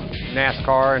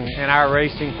NASCAR and our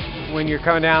racing. When you're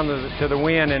coming down to the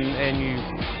win and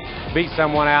you beat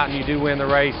someone out and you do win the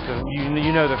race,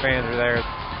 you know the fans are there.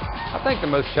 I think the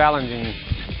most challenging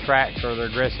tracks are the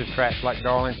aggressive tracks like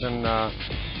Darlington,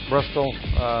 Bristol,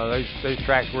 those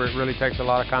tracks where it really takes a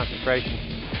lot of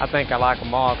concentration. I think I like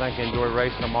them all. I think I enjoy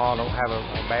racing them all. I don't have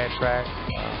a bad track.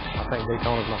 I think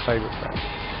Daytona's my favorite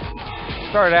track.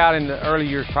 Started out in the early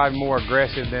years probably more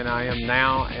aggressive than I am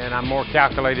now, and I'm more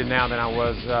calculated now than I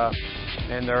was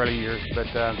in the early years. But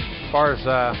as far as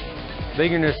the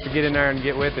eagerness to get in there and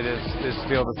get with it is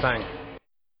still the same.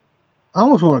 I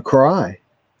almost want to cry.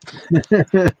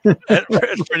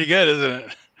 It's pretty good, isn't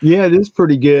it? Yeah, it is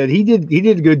pretty good. He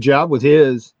did a good job with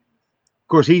his. Of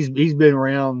course, he's been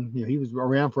around. He was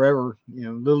around forever.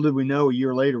 Little did we know a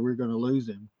year later we were going to lose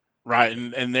him. Right,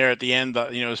 and there at the end,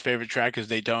 his favorite track is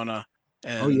Daytona,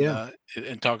 and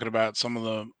and talking about some of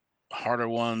the harder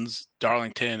ones,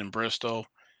 Darlington and Bristol.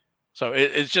 So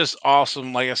it's just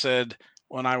awesome. Like I said,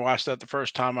 when I watched that the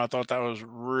first time, I thought that was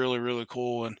really, really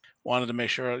cool, and wanted to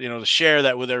make sure to share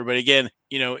that with everybody. Again,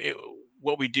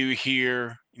 what we do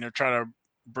here, try to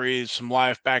breathe some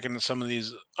life back into some of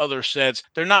these other sets.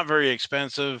 They're not very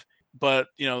expensive, but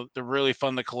they're really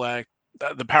fun to collect.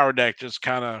 The Power Deck just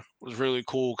kind of was really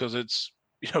cool because it's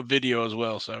video as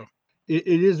well. So it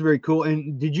is very cool.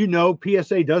 And did you know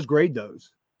PSA does grade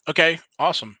those? Okay,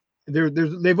 awesome.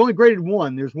 They've only graded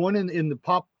one. There's one in the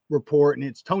Pop report, and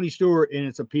it's Tony Stewart, and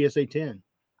it's a PSA 10.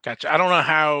 Gotcha. I don't know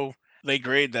how they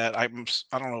grade that. I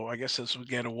don't know. I guess this would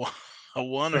get a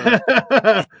one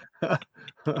or.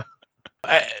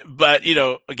 But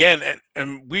again,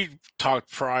 and we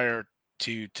talked prior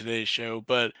to today's show,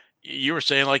 but you were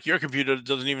saying like your computer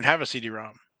doesn't even have a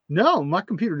CD-ROM. No, my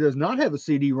computer does not have a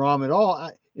CD-ROM at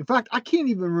all. In fact, I can't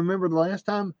even remember the last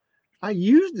time I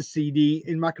used a CD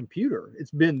in my computer. It's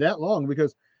been that long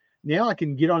because now I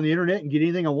can get on the internet and get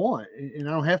anything I want, and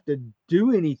I don't have to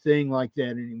do anything like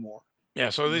that anymore. Yeah,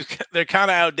 so they're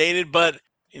kind of outdated, but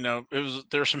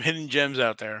there's some hidden gems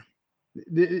out there.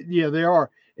 Yeah, they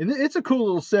are, and it's a cool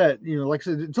little set. Like I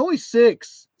said, it's only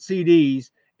 6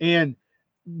 CDs, and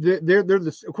they're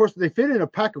of course they fit in a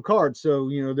pack of cards, so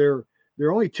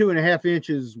they're only 2.5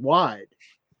 inches wide.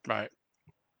 Right.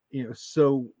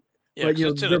 So, yeah,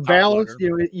 but they're balanced.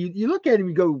 You look at them,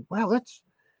 you go, wow, that's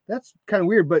kind of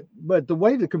weird. But the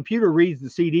way the computer reads the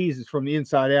CDs is from the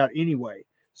inside out anyway,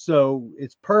 so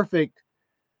it's perfect.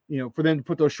 For them to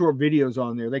put those short videos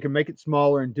on there, they can make it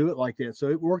smaller and do it like that. So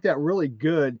it worked out really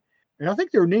good, and I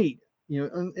think they're neat.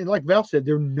 And like Val said,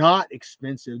 they're not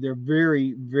expensive. They're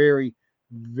very, very,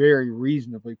 very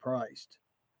reasonably priced.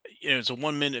 It's a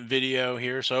 1-minute video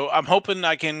here, so I'm hoping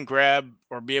I can grab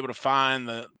or be able to find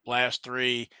the last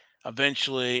 3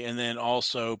 eventually, and then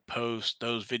also post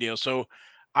those videos. So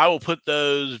I will put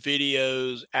those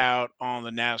videos out on the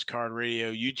NASCAR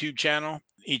Radio YouTube channel,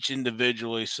 each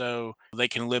individually, so they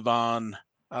can live on.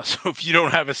 So if you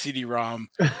don't have a CD-ROM,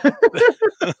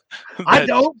 I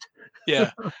don't.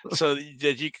 Yeah, so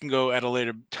that you can go at a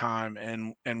later time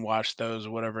and watch those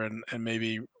or whatever, and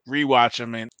maybe rewatch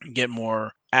them and get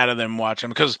more out of them watching.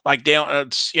 Because like Dale, I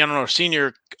don't know,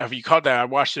 Senior, if you caught that, I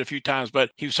watched it a few times,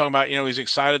 but he was talking about, he's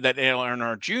excited that Dale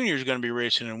Earnhardt Jr. is going to be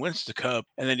racing in Winston Cup,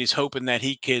 and then he's hoping that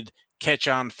he could catch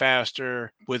on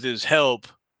faster with his help,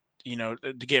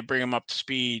 to bring him up to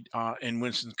speed in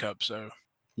Winston Cup. So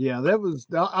yeah,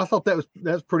 I thought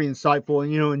that's pretty insightful.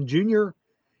 And Junior,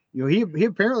 he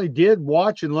apparently did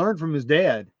watch and learn from his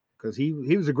dad, because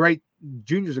Junior's a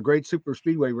great super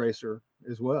speedway racer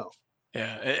as well.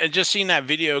 Yeah, and just seeing that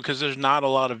video, because there's not a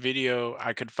lot of video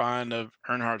I could find of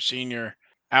Earnhardt Sr.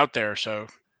 out there. So,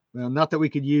 well, not that we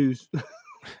could use.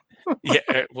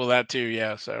 Yeah, well, that too.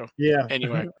 Yeah. So, yeah.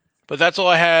 Anyway, but that's all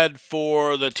I had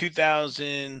for the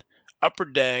 2000 Upper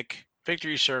Deck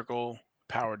Victory Circle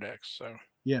PowerDeck. So,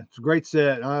 yeah, it's a great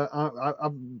set.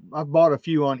 I've bought a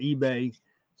few on eBay.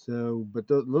 So, but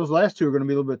those last 2 are going to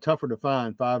be a little bit tougher to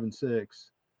find, 5 and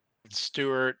 6.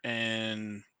 Stewart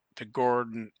and the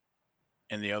Gordon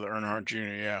and the other Earnhardt Jr.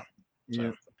 Yeah.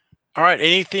 Yeah. All right.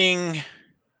 Anything,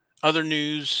 other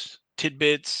news,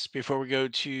 tidbits before we go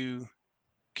to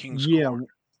King's Court?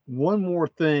 One more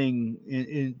thing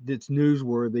that's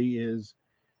newsworthy is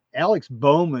Alex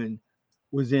Bowman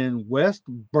was in West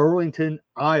Burlington,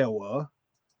 Iowa,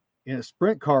 in a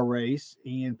sprint car race,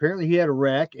 and apparently he had a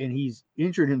wreck and he's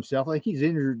injured himself. I think he's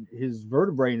injured his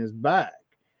vertebrae in his back.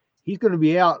 He's going to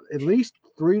be out at least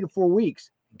 3 to 4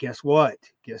 weeks. Guess what?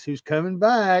 Guess who's coming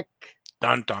back?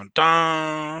 Dun, dun,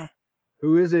 dun.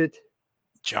 Who is it?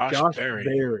 Josh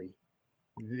Berry.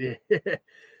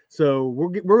 So we're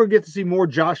going to get to see more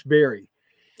Josh Berry.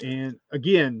 And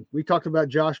again, we talked about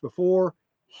Josh before.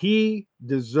 He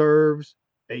deserves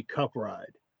a cup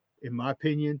ride, in my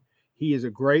opinion. He is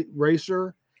a great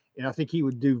racer, and I think he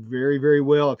would do very, very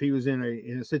well if he was in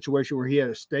a situation where he had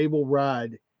a stable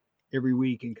ride every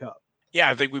week in Cup. Yeah,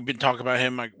 I think we've been talking about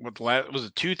him like what the last, was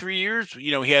it 2-3 years? He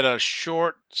had a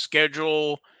short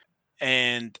schedule,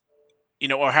 and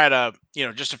or had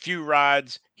just a few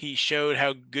rides. He showed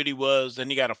how good he was. Then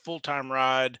he got a full-time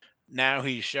ride. Now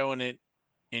he's showing it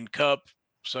in Cup.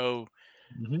 So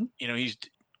he's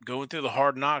going through the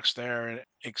hard knocks there and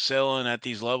excelling at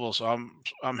these levels. So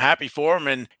I'm happy for him,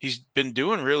 and he's been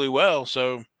doing really well.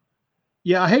 So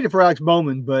yeah, I hate it for Alex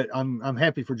Bowman, but I'm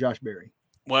happy for Josh Berry.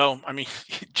 Well, I mean,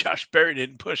 Josh Berry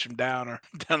didn't push him down or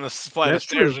down the flight of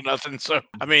stairs or nothing. So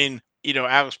I mean,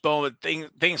 Alex Bowman,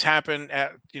 things happen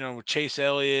at with Chase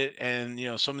Elliott and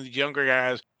some of these younger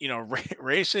guys.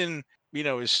 Racing,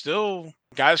 is still,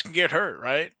 guys can get hurt,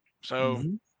 right? So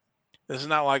this is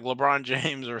not like LeBron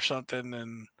James or something,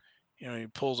 and he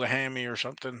pulls a hammy or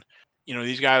something.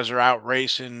 These guys are out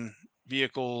racing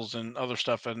vehicles and other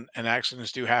stuff, and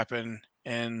accidents do happen,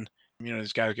 and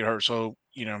these guys get hurt. So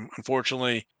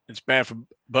unfortunately, it's bad for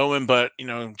Bowman, but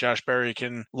Josh Berry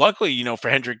can, luckily, for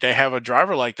Hendrick, they have a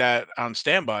driver like that on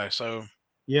standby, so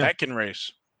that can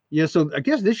race. Yeah, so I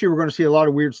guess this year we're going to see a lot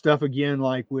of weird stuff again,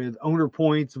 like with owner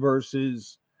points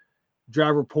versus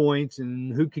driver points,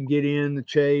 and who can get in the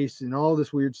chase, and all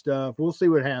this weird stuff. We'll see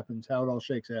what happens, how it all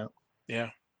shakes out. Yeah,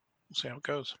 we'll see how it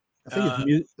goes. I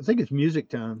think it's music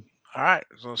time. All right,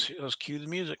 so let's cue the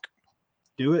music.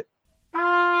 Do it.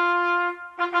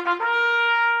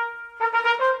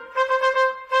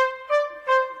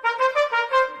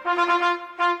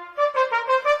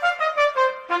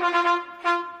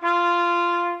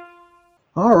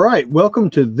 All right, welcome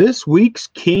to this week's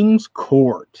King's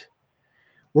Court.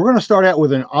 We're going to start out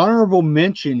with an honorable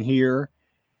mention here.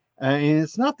 And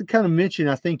it's not the kind of mention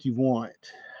I think you want.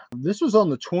 This was on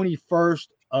the 21st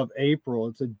of April.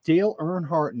 It's a Dale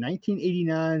Earnhardt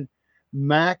 1989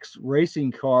 Max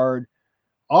racing card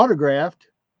autographed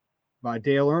by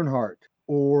Dale Earnhardt,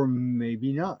 or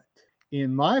maybe not.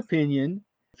 In my opinion,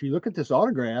 if you look at this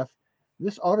autograph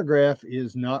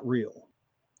is not real.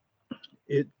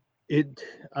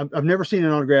 I've never seen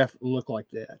an autograph look like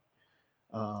that.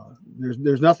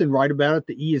 There's nothing right about it.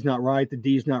 The E is not right. The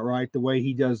D is not right. The way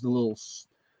he does the little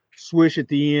swish at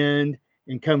the end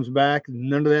and comes back,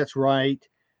 none of that's right.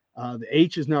 The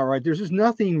H is not right. There's just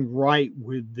nothing right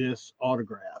with this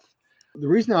autograph. The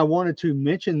reason I wanted to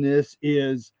mention this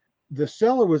is the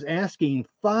seller was asking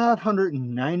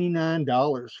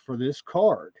 $599 for this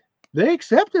card. They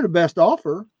accepted a best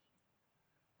offer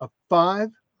of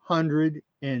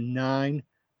 $509.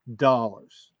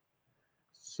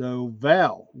 So,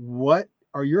 Val, what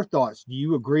are your thoughts? Do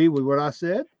you agree with what I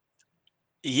said?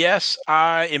 Yes,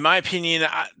 in my opinion,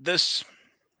 this,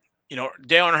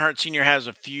 Dale Earnhardt Sr. has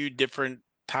a few different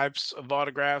types of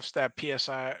autographs that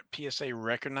PSA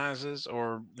recognizes,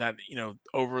 or that,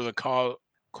 over the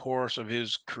course of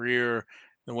his career,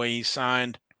 the way he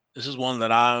signed. This is one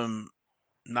that I'm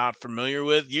not familiar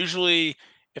with. Usually,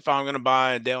 if I'm going to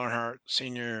buy a Dale Earnhardt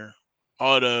Sr.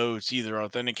 auto, it's either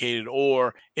authenticated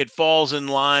or it falls in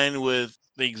line with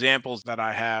the examples that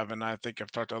I have. And I think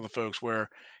I've talked to other folks where,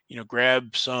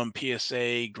 grab some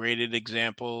PSA graded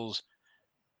examples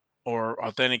or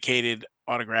authenticated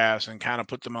autographs and kind of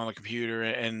put them on the computer.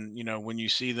 And, when you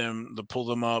see them, to pull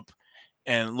them up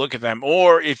and look at them.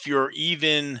 Or if you're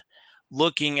even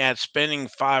looking at spending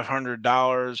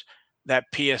 $500, that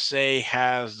PSA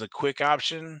has the quick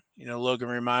option. Logan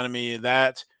reminded me of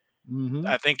that. Mm-hmm.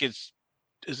 I think is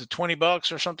it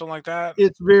 $20 or something like that?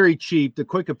 It's very cheap. The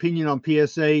quick opinion on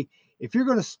PSA, if you're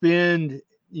going to spend,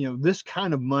 this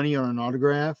kind of money on an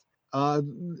autograph,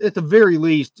 at the very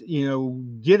least,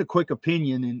 get a quick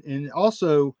opinion and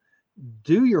also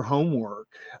do your homework,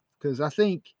 because I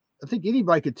think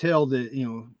anybody could tell that,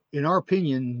 in our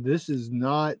opinion, this is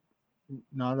not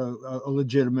a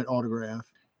legitimate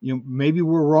autograph. Maybe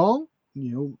we're wrong.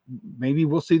 Maybe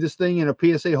we'll see this thing in a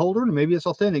PSA holder and maybe it's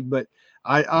authentic, but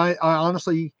I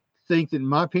honestly think that, in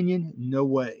my opinion, no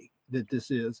way that this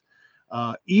is,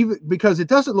 even because it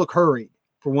doesn't look hurried,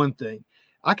 for one thing.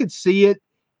 I could see it.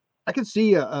 I could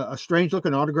see a strange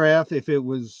looking autograph if it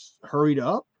was hurried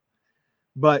up,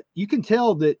 but you can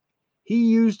tell that he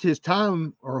used his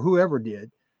time, or whoever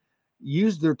did,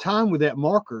 used their time with that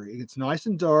marker. It's nice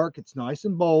and dark. It's nice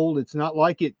and bold. It's not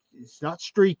like it's not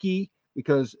streaky,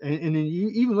 because, and then you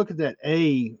even look at that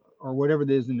A or whatever it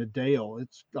is in the Dale,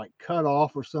 it's like cut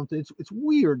off or something. It's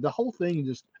weird. The whole thing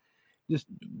just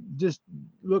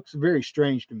looks very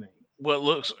strange to me. What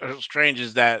looks strange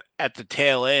is that at the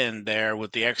tail end there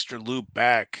with the extra loop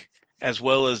back as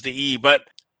well as the E. But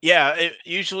yeah,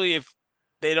 usually if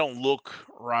they don't look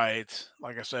right,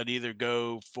 like I said, either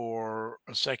go for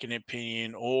a second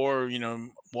opinion or,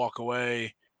 walk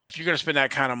away. If you're going to spend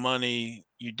that kind of money,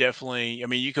 you definitely,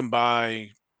 you can buy,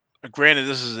 granted,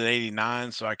 this is an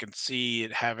 89, so I can see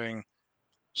it having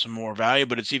some more value,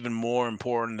 but it's even more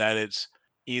important that it's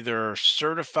either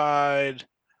certified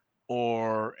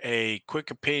or a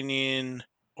quick opinion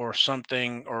or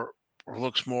something, or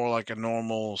looks more like a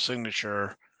normal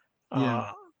signature,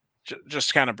 Yeah.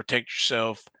 just kind of protect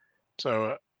yourself.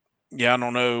 So, yeah, I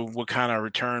don't know what kind of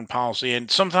return policy, and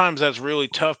sometimes that's really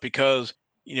tough because,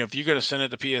 if you're going to send it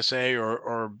to PSA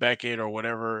or Beckett or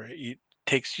whatever, it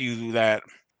takes you that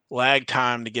lag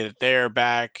time to get it there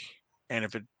back, and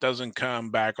if it doesn't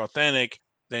come back authentic,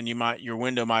 then your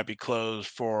window might be closed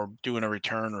for doing a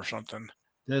return or something,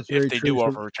 That's if very they true. do So,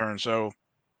 offer a return. So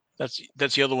that's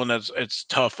the other one it's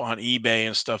tough on eBay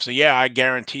and stuff. So yeah, I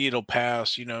guarantee it'll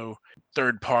pass,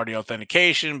 third party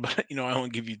authentication, but I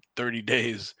only give you 30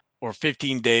 days or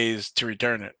 15 days to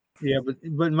return it. yeah, but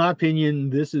in my opinion,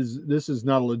 this is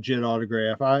not a legit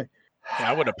autograph. Yeah,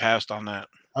 I would have passed on that.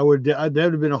 That would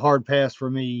have been a hard pass for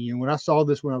me. And when I saw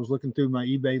this, when I was looking through my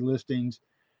eBay listings,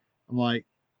 I'm like,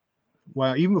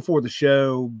 wow. Even before the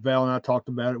show, Val and I talked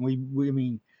about it.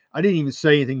 And I didn't even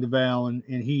say anything to Val, and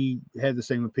he had the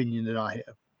same opinion that I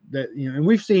have. That, and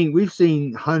we've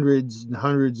seen hundreds and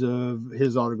hundreds of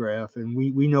his autograph, and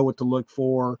we know what to look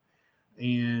for.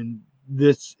 And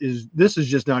this is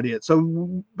just not it.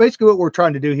 So basically, what we're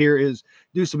trying to do here is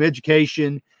do some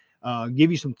education,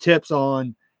 give you some tips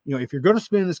on, if you're going to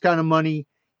spend this kind of money,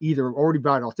 either already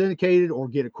buy it authenticated or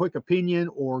get a quick opinion,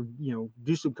 or,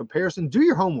 do some comparison, do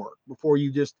your homework before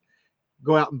you just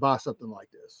go out and buy something like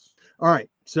this. All right.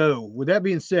 So with that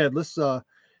being said, let's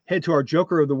head to our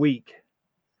Joker of the Week.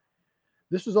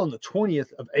 This was on the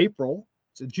 20th of April.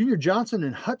 So Junior Johnson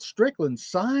and Hut Strickland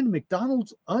signed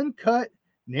McDonald's uncut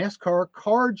NASCAR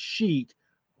card sheet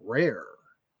rare.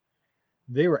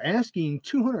 They were asking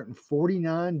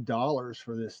 $249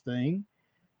 for this thing.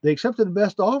 They accepted the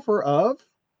best offer of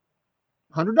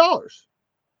 $100.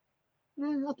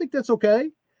 I think that's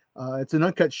okay. It's an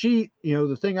uncut sheet.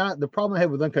 The problem I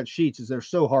have with uncut sheets is they're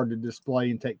so hard to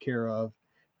display and take care of,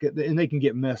 and they can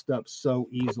get messed up so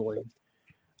easily.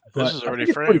 But this is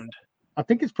already framed. I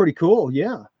think it's pretty cool.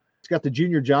 Yeah. It's got the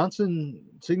Junior Johnson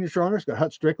signature on it. It's got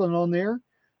Hut Strickland on there.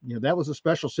 That was a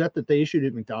special set that they issued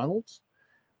at McDonald's.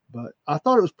 But I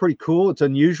thought it was pretty cool. It's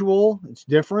unusual. It's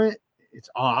different. It's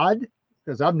odd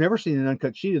because I've never seen an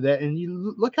uncut sheet of that. And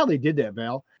you look how they did that,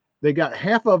 Val. They got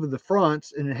half of the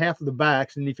fronts and half of the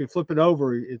backs. And if you flip it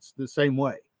over, it's the same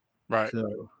way. Right.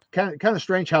 So kind of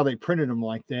strange how they printed them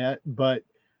like that. But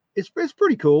it's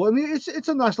pretty cool. I mean, it's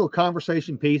a nice little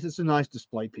conversation piece. It's a nice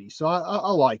display piece. So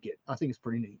I like it. I think it's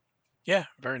pretty neat. Yeah,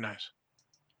 very nice.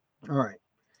 All right.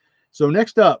 So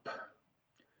next up,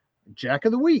 Jack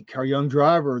of the Week, our young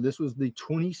driver. This was the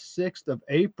 26th of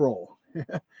April.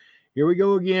 Here we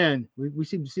go again. We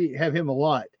seem to have him a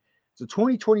lot. It's a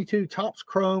 2022 Topps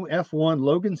Chrome F1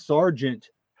 Logan Sargent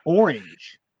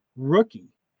Orange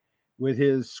rookie with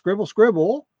his scribble.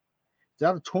 It's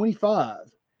out of 25.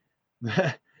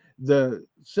 The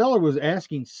seller was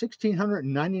asking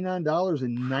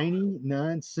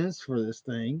 $1,699.99 for this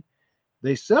thing.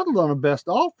 They settled on a best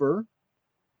offer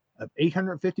of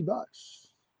 $850.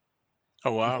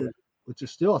 Oh, wow. Which is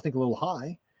still, I think, a little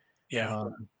high. Yeah.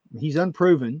 He's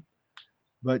unproven,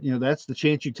 but that's the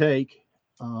chance you take.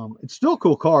 It's still a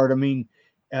cool card. I mean,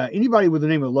 anybody with the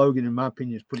name of Logan, in my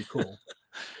opinion, is pretty cool.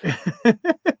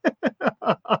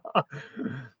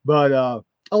 But I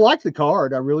like the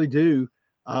card. I really do.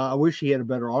 I wish he had a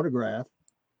better autograph,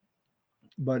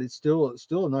 but it's still a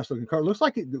nice looking card. It looks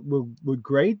like it would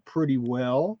grade pretty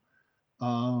well.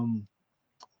 I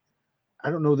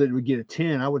don't know that it would get a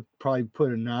 10. I would probably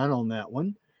put a 9 on that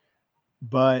one,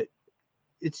 but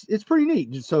it's pretty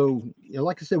neat. So,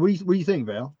 like I said, what do you think,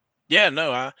 Val? Yeah,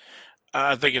 no,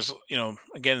 I think it's,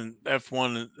 again,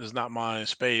 F1 is not my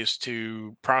space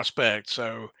to prospect.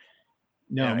 So,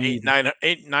 no,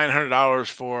 $900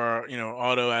 for,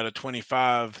 auto out of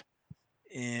 25,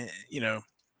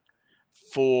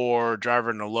 for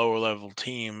driving a lower level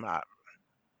team.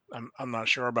 I'm not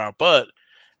sure about, but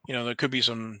there could be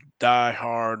some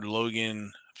die-hard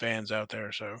Logan fans out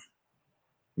there. So,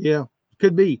 yeah,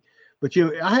 could be. But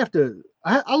I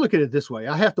look at it this way.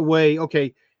 I have to weigh,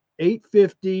 okay,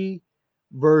 $850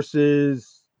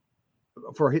 versus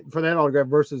for that autograph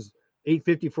versus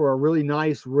 $850 for a really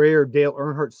nice rare Dale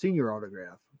Earnhardt Sr.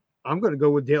 autograph. I'm going to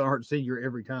go with Dale Earnhardt Sr.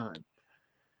 every time.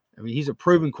 I mean, he's a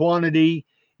proven quantity.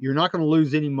 You're not going to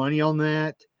lose any money on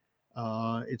that.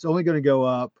 It's only going to go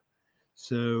up.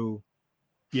 So,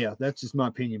 yeah, that's just my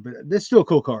opinion. But that's still a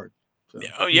cool card. So,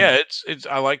 yeah. It's.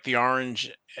 I like the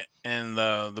orange and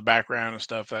the background and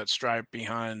stuff. That stripe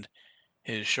behind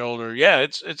his shoulder. Yeah,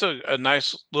 it's a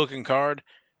nice looking card.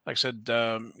 Like I said,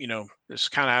 it's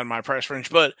kind of out of my price range,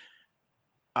 but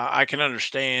I can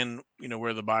understand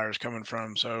where the buyer's coming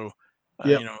from. So,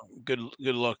 good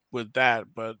luck with that.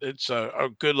 But it's a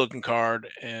good looking card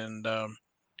and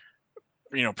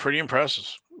pretty impressive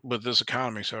with this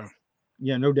economy. So,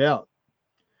 yeah, no doubt.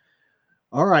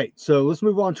 All right, so let's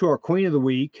move on to our Queen of the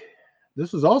Week.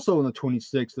 This was also on the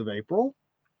 26th of April,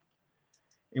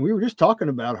 and we were just talking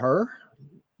about her.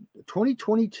 The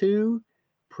 2022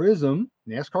 Prism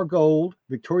NASCAR Gold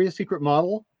Victoria's Secret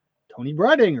model, Tony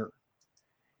Breidinger.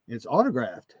 It's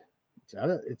autographed. It's out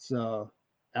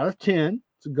of 10.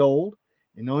 It's a gold,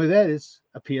 and not only that, it's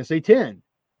a PSA 10.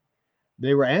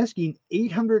 They were asking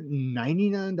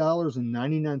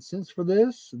 $899.99 for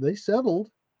this. They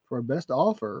settled for a best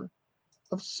offer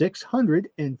of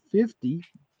 $650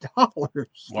 wow. for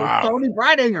Tony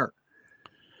Breidinger.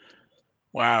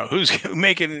 Wow, who's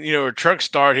making a truck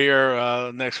start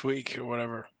here next week or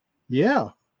whatever? Yeah,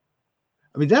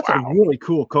 I mean that's a really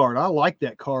cool card. I like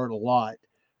that card a lot.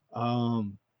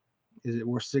 Is it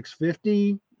worth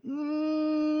 $650?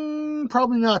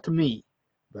 Probably not to me,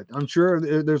 but I'm sure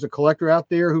there's a collector out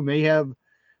there who may have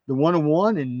the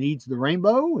 1-of-1 and needs the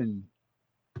rainbow, and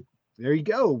there you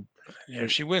go. Yeah,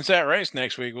 if she wins that race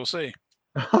next week, we'll see.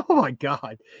 Oh my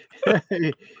God.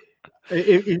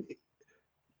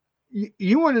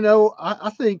 You want to know? I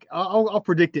think I'll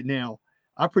predict it now.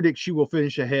 I predict she will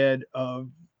finish ahead of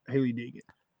Haley Deegan.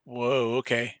 Whoa,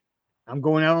 okay. I'm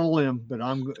going out on a limb, but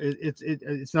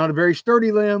it's not a very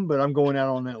sturdy limb, but I'm going out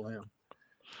on that limb.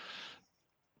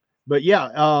 But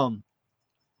yeah,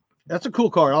 That's a cool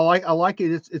card. I like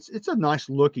it. It's a nice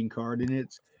looking card, and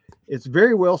it's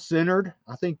very well centered.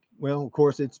 I think. Well, of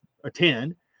course, it's a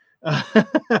 10,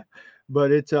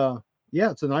 but it's yeah,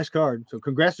 it's a nice card. So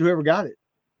congrats to whoever got it.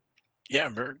 Yeah,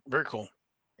 very very cool.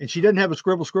 And she doesn't have a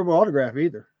scribble autograph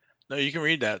either. No, you can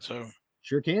read that. So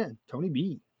Sure can. Tony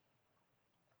B.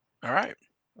 all right.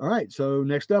 All right. So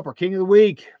next up, our King of the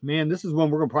Week. Man, this is one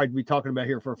we're gonna probably be talking about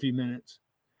here for a few minutes.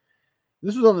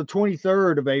 This was on the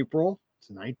 23rd of April.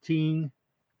 It's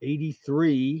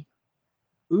 1983.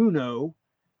 Uno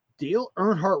Dale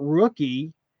Earnhardt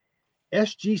rookie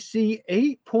SGC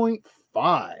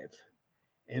 8.5.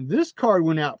 And this card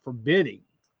went out for bidding.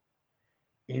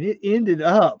 And it ended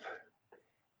up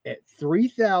at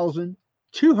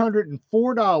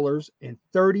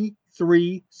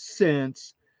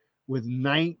 $3,204.33 with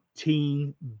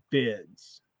 19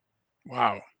 bids.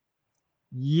 Wow.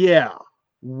 Yeah.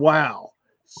 Wow.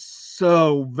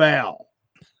 So, Val,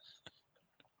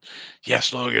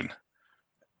 Yes, Logan.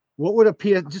 what would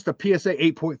just a PSA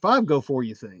 8.5 go for,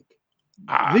 you think?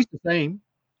 At least the same.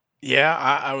 Yeah,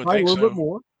 I would Probably think a little so. bit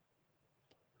more.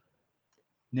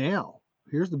 Now,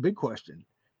 here's the big question.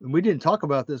 And we didn't talk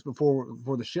about this before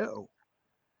the show.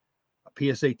 A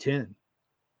PSA 10.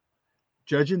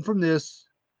 Judging from this,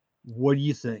 what do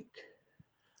you think?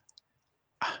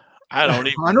 I don't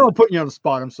even. I know I'm putting you on the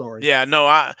spot. I'm sorry. Yeah, no,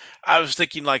 I was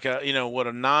thinking like what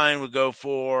a 9 would go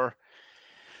for,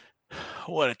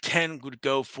 what a 10 would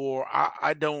go for.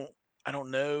 I don't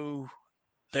know.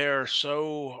 They're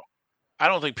so. I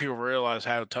don't think people realize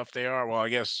how tough they are. Well, I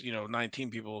guess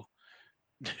 19 people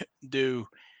do.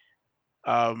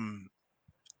 I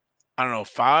don't know,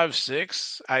 5,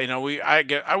 6.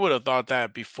 I would have thought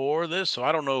that before this, so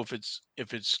I don't know if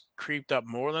it's creeped up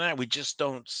more than that. We just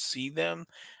don't see them.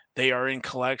 They are in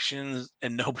collections,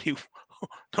 and nobody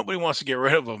nobody wants to get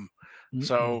rid of them.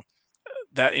 So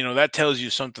that tells you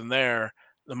something there.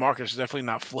 The market is definitely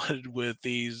not flooded with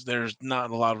these. There's not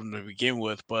a lot of them to begin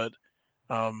with, but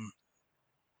um,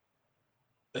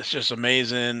 it's just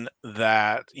amazing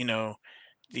that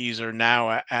these are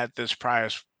now at this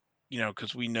price.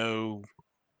 Because we know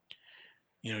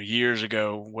years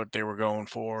ago what they were going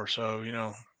for. So,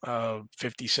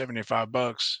 50,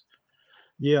 $75.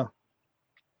 Yeah.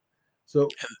 So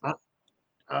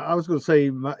I was going to say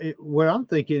what I'm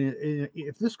thinking,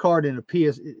 if this card in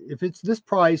if it's this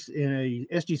price in a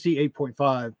SGC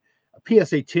 8.5, a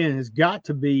PSA 10 has got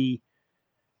to be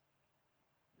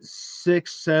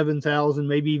 6,000, 7,000,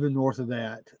 maybe even north of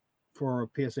that for a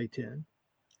PSA 10.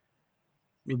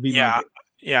 Would be my Yeah. guess.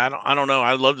 Yeah. I don't know.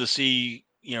 I'd love to see,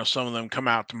 some of them come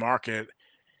out to market.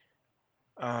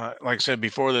 Like I said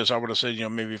before this, I would have said,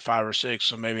 maybe 5 or 6.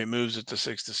 So maybe it moves it to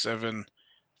 6 to 7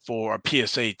 for a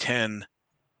PSA 10.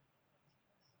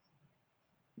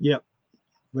 Yep.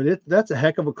 But that's a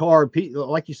heck of a card.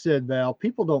 Like you said, Val,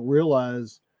 people don't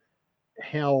realize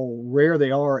how rare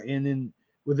they are. And then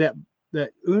with that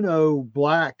Uno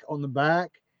black on the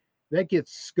back, that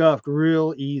gets scuffed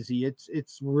real easy.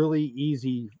 It's really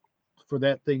easy for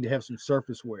that thing to have some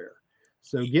surface wear.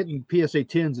 So getting PSA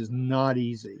 10s is not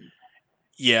easy.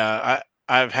 Yeah.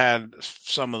 I've had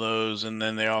some of those, and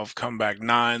then they all have come back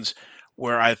 9s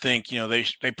where I think, they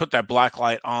put that black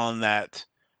light on that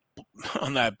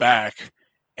on that back,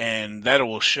 and that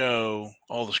will show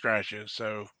all the scratches.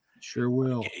 So Sure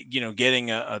will. getting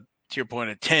a to your point,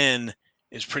 a 10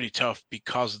 is pretty tough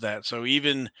because of that. So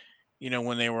even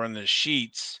when they were in the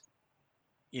sheets,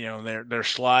 they're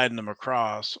sliding them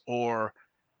across, or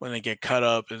when they get cut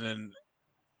up, and then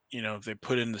if they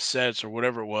put in the sets or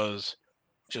whatever it was,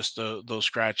 just those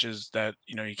scratches that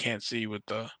you can't see with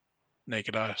the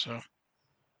naked eye. So,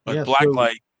 but Yeah. black So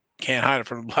light can't hide it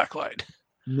from the black light.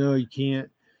 no, you can't.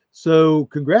 So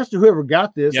congrats to whoever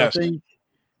got this. Yes.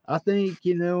 I think,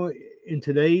 in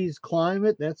today's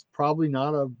climate, that's probably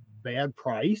not a bad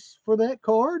price for that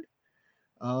card.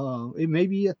 It may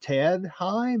be a tad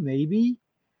high, maybe,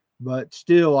 but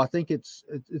still, I think it's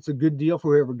a good deal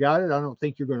for whoever got it. I don't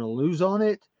think you're going to lose on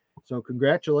it. So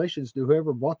congratulations to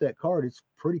whoever bought that card. It's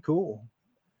pretty cool.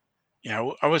 Yeah,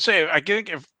 I would say, I think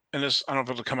if, and this, I don't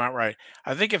know if it'll come out right.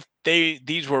 I think if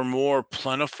these were more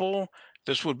plentiful,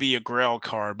 this would be a Grail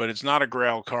card, but it's not a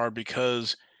Grail card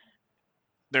because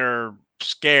they're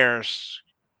scarce,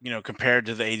 compared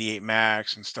to the 88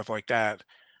 Max and stuff like that.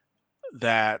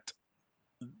 That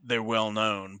they're well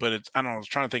known, but I don't know. I was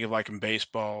trying to think of, like, in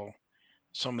baseball,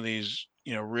 some of these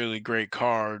really great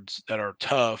cards that are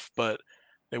tough, but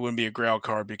they wouldn't be a Grail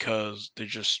card because they're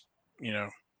just you know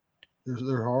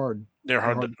They're hard. they're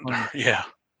hard to hard to find. yeah.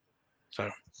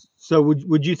 So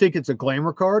would you think it's a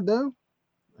glamour card though?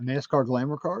 A NASCAR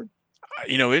glamour card?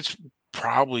 It's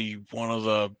probably one of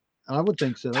the I would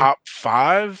think so. top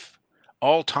 5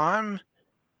 all time.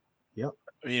 Yep.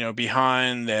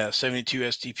 Behind the 72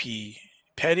 STP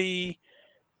Petty,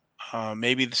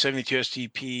 maybe the 72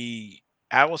 STP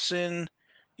Allison.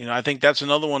 I think that's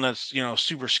another one that's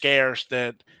super scarce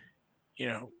that you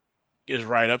know is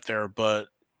right up there, but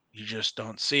you just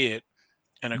don't see it.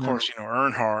 And of No. course,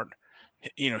 Earnhardt,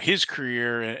 his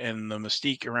career and the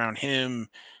mystique around him,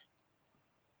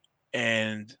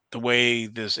 and the way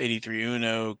this 83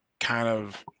 Uno kind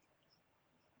of,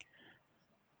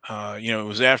 it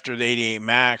was after the 88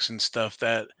 Max and stuff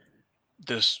that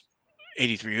this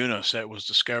 83 Uno set was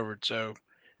discovered. So,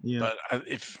 Yeah. but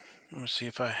let me see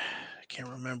if I can't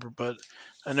remember, but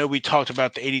I know we talked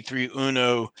about the 83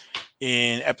 Uno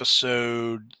in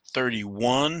episode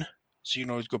 31. So you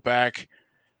can always go back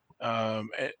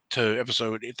to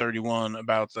episode 31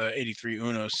 about the 83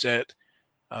 Uno set.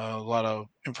 A lot of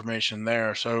information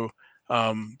there. So,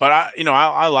 but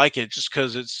I like it just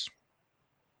because it's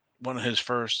one of his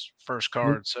first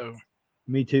cards. So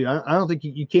Me too. I don't think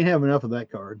you can't have enough of that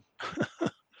card.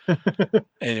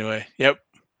 anyway, yep.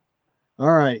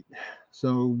 All right.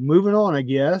 So moving on, I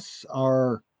guess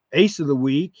our ace of the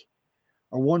week,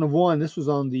 our 1 of 1. This was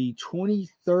on the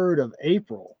 23rd of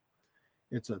April.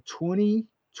 It's a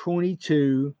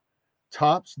 2022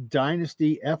 Topps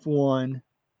Dynasty F1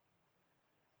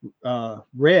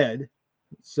 red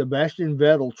Sebastian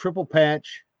Vettel triple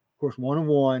patch, of course, 1 of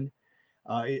 1.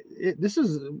 This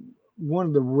is one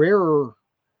of the rarer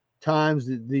times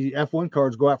that the F1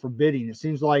 cards go out for bidding. It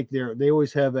seems like they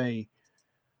always have a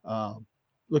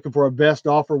looking for a best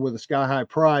offer with a sky high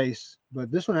price,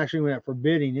 but this one actually went out for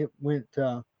bidding. It went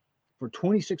for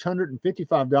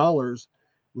 $2,655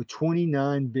 with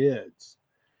 29 bids.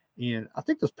 And I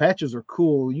think those patches are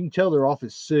cool. You can tell they're off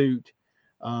his suit.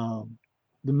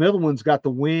 The middle one's got the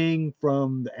wing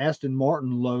from the Aston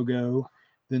Martin logo.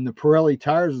 Then the Pirelli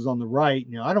tires is on the right.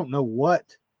 Now, I don't know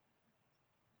what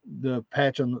the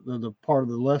patch on the part of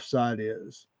the left side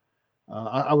is.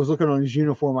 I was looking on his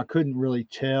uniform. I couldn't really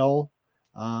tell.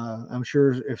 I'm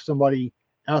sure if somebody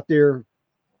out there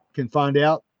can find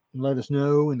out and let us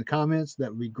know in the comments, that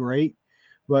would be great.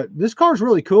 But this car is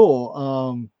really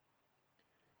cool.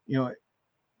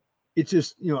 It's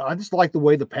just, I just like the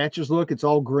way the patches look. It's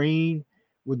all green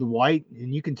with the white,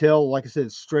 and you can tell, like I said,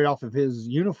 it's straight off of his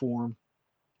uniform.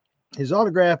 His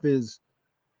autograph is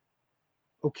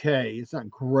okay. It's not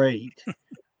great,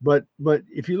 but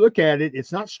if you look at it,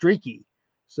 it's not streaky.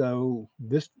 So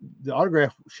the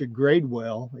autograph should grade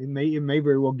well. It may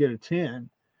very well get a 10.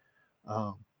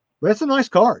 But it's a nice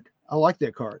card. I like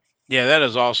that card. Yeah, that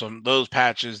is awesome. Those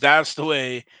patches. That's the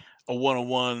way a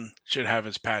 101 should have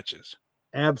its patches.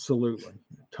 Absolutely.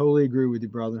 Totally agree with you,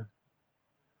 brother.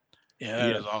 Yeah,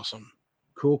 that is awesome.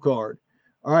 Cool card.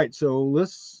 All right, so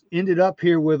let's end it up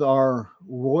here with our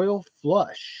Royal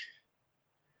Flush.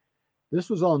 This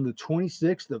was on the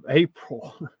 26th of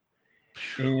April.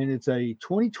 And it's a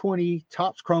 2020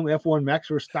 Topps Chrome F1 Max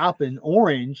Verstappen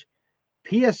orange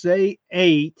PSA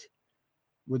 8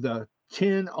 with a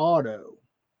 10 auto.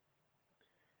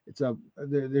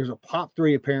 There's a pop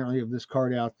 3 apparently of this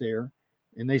card out there,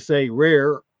 and they say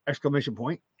rare exclamation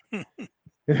point.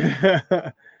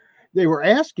 They were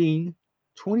asking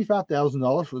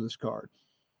 $25,000 for this card,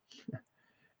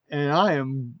 and I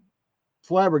am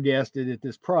flabbergasted at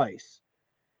this price.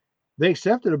 They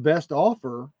accepted a best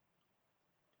offer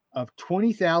of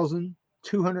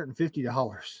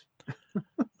 $20,250.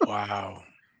 Wow.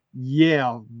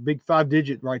 Yeah, big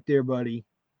 5-digit right there, buddy.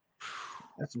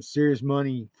 That's some serious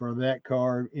money for that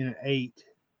card in an 8,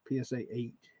 PSA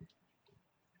 8.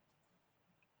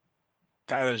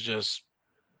 That is just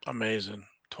amazing.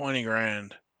 20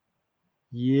 grand.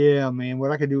 Yeah, man.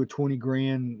 What I could do with 20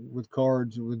 grand with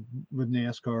cards with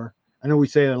NASCAR. I know we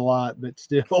say that a lot, but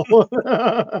still.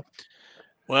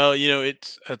 Well,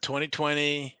 it's a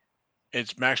 2020.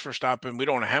 It's Max Verstappen. We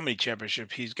don't know how many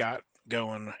championships he's got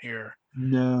going here.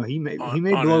 No, he may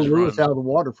blow Lewis out of the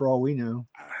water for all we know.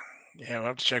 Yeah, we'll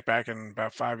have to check back in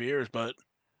about 5 years, but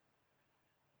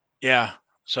yeah.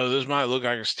 So this might look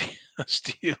like a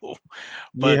steal,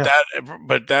 but Yeah.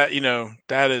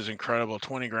 that is incredible.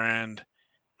 20 grand.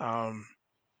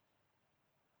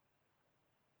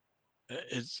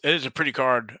 It is a pretty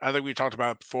card. I think we talked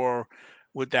about it before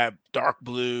with that dark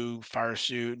blue fire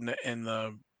suit and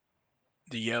the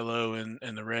yellow and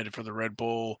the red for the Red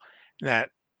Bull. And that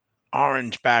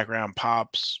orange background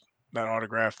pops that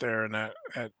autograph there in that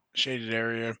shaded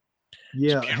area.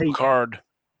 Yeah. It's a beautiful card.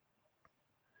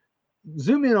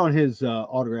 Zoom in on his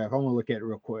autograph. I want to look at it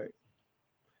real quick.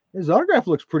 His autograph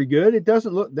looks pretty good.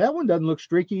 That one doesn't look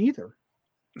streaky either.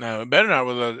 No, better not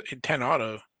with a 10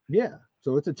 auto. Yeah.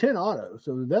 So it's a 10 auto.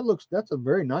 So that's a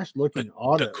very nice looking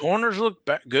auto. The corners look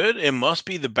good. It must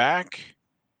be the back.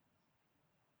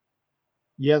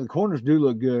 Yeah, the corners do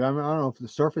look good. I mean, I don't know if the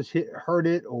surface hurt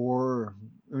it, or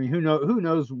I mean, who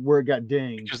knows where it got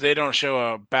dinged. Because they don't show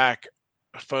a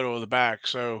photo of the back.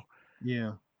 So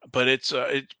yeah, but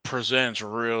it presents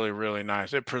really, really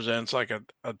nice. It presents like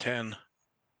a 10.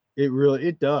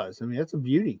 it does. I mean, that's a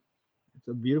beauty. It's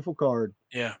a beautiful card.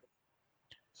 Yeah.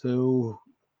 So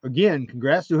again,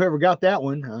 congrats to whoever got that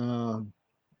one.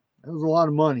 That was a lot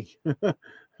of money.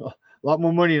 A lot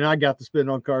more money than I got to spend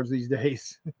on cards these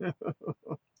days.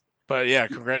 But yeah,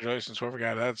 congratulations, whoever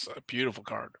got it. That's a beautiful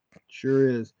card. Sure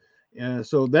is.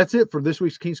 So that's it for this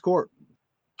week's King's Court.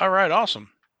 All right, awesome.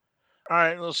 All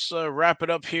right, let's wrap it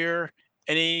up here.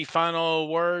 Any final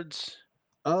words?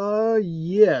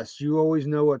 Yes, you always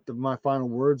know what my final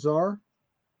words are.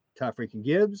 Ty freaking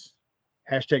Gibbs,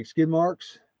 hashtag skid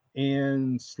marks,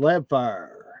 and slab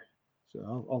fire.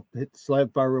 So I'll hit the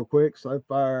slab fire real quick. Slab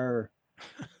fire.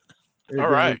 All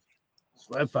right.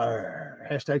 Slab fire.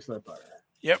 Hashtag slab fire.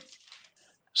 Yep.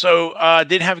 So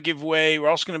did have a giveaway. We're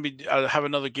also going to be have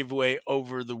another giveaway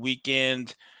over the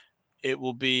weekend. It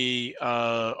will be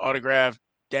autographed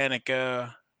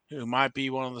Danica, who might be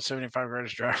one of the 75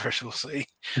 greatest drivers. We'll see.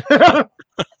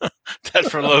 That's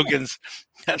for Logan's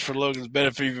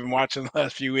benefit. You've been watching the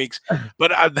last few weeks,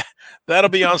 but that'll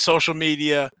be on social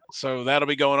media. So that'll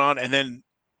be going on, and then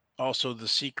also the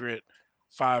secret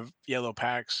 5 yellow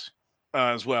packs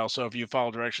as well. So if you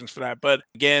follow directions for that, but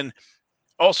again,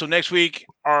 also next week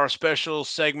our special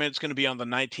segment is going to be on the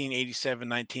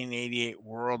 1987-1988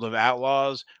 World of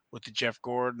Outlaws with the Jeff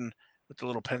Gordon with the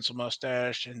little pencil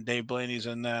mustache, and Dave Blaney's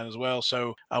in that as well.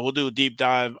 So we'll do a deep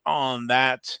dive on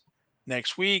that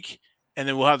next week, and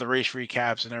then we'll have the race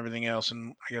recaps and everything else,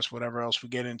 and I guess whatever else we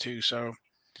get into. So,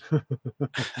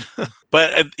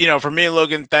 but for me and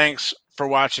Logan, thanks for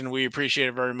watching. We appreciate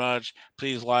it very much.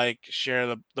 Please share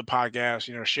the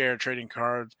podcast. Share trading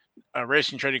cards,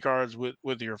 racing trading cards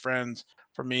with your friends.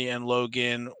 For me and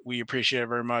Logan, we appreciate it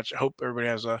very much. I hope everybody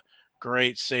has a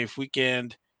great, safe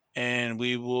weekend, and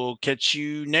we will catch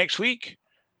you next week.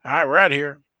 All right, we're out of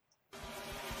here.